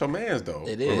your man's though.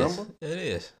 It is. Remember? It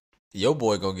is. Your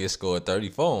boy gonna get scored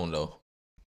 34 on though.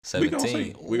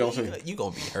 17. We gonna see. You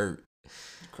gonna be hurt.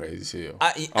 Crazy as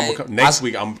hell. Next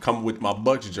week I'm coming with my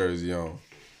Bucks jersey on.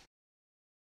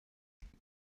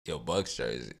 Your Bucks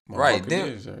jersey. My Right.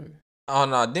 Buccaneers jersey. Oh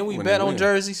no, didn't we When bet they on win.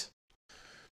 jerseys?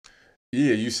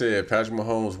 Yeah, you said Patrick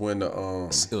Mahomes win the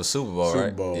It was Super Bowl, Super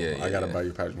right? Bowl. Yeah, I gotta buy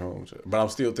you Patrick Mahomes jersey. But I'm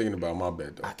still thinking about my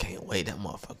bet though. I can't wait. That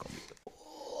motherfucker gonna be.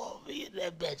 Oh, me and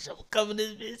that bitch, I'm coming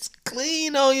this bitch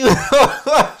clean on you.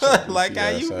 Like how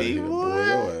you be, boy.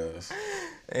 Your ass.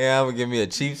 Yeah, I'm gonna give me a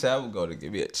Chiefs hat. I'm gonna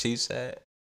give me a Chiefs hat.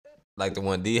 Like the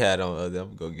one D had on. I'm gonna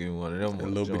go give me one of them. A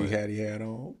little bitty hat he had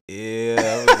on.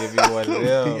 Yeah, I'm gonna give you one of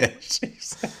them. Yeah,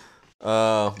 Chiefs.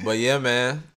 But yeah,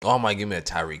 man. Oh, I might give me a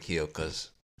Tyreek Hill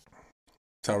because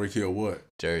Tyreek Hill what?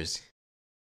 jersey.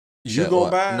 You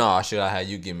gonna buy it? No, should I have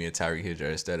you give me a Tyreek Hill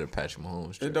jersey instead of Patrick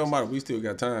Mahomes jersey? It don't matter. We still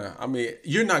got time. I mean,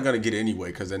 you're not gonna get it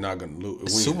anyway because they're not gonna win.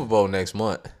 Super Bowl next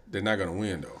month. They're not gonna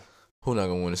win though. Who not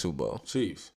gonna win the Super Bowl?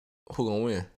 Chiefs. Who gonna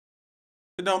win?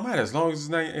 It don't matter as long as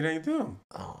it ain't them.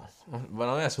 Oh, but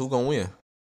I'm asking who gonna win?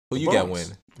 Who The you Bucks. got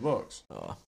winning? The Bucks.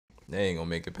 Oh, they ain't gonna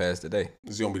make it past today.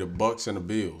 It's gonna be the Bucks and the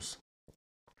Bills.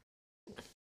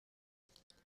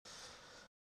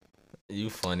 You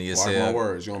funny as Mark hell. my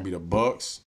words. It's gonna be the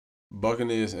Bucks,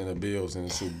 Buccaneers, and the Bills in the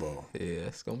Super Bowl. Yeah,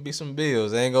 it's gonna be some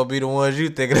bills. They ain't gonna be the ones you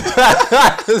thinking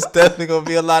about. It's definitely gonna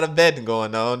be a lot of betting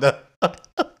going on. Though.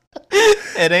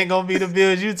 It ain't gonna be the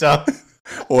bills you talking.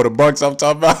 Or the Bucks I'm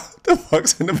talking about. The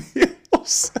Bucks and the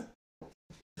Bills.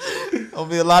 Gonna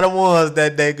be a lot of ones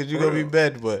that day because you gonna be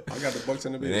betting, but I got the Bucks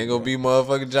and the Bills. it ain't gonna be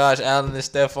motherfucking Josh Allen and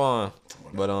Stephon.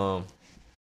 But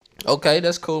okay,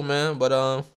 that's cool, man.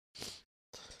 But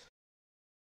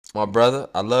my brother,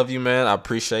 I love you, man. I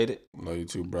appreciate it. Love you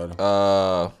too,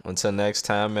 brother. Until next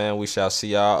time, man. We shall see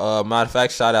y'all. Matter of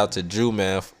fact, shout out to Drew,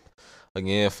 man.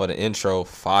 Again for the intro,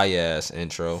 fire ass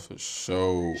intro. For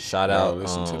sure. Shout out.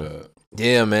 Listen to that.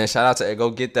 Yeah, man. Shout out to go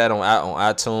get that on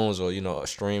iTunes or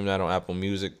stream that on Apple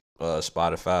Music,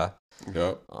 Spotify.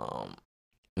 Yep.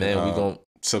 Man, we gonna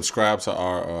subscribe to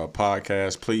our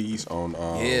podcast, please. On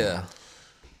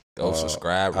go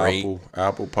subscribe, rate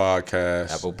Apple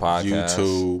Podcasts,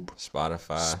 YouTube,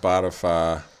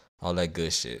 Spotify, all that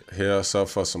good shit. Hit us up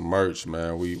for some merch,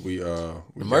 man. We the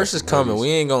merch is coming. We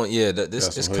ain't gonna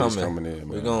this is coming in,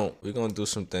 we're gonna do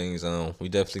some things. We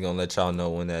definitely gonna let y'all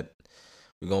know when that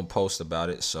we're gonna post about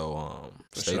it. So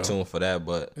stay tuned for that.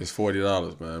 But it's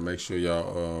 $40, man. Make sure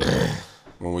y'all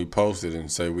when we post it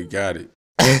and say we got it.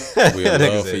 We'd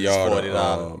love for y'all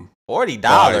to $40.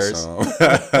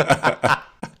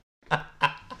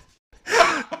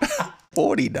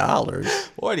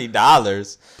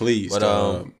 $40. Please, but,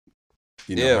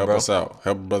 help us out.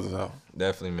 Help brothers out.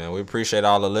 Definitely, man. We appreciate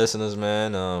all the listeners,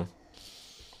 man.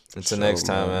 Until next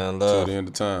time, man. Love. Until the end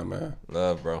of time, man.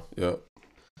 Love, bro. Yep.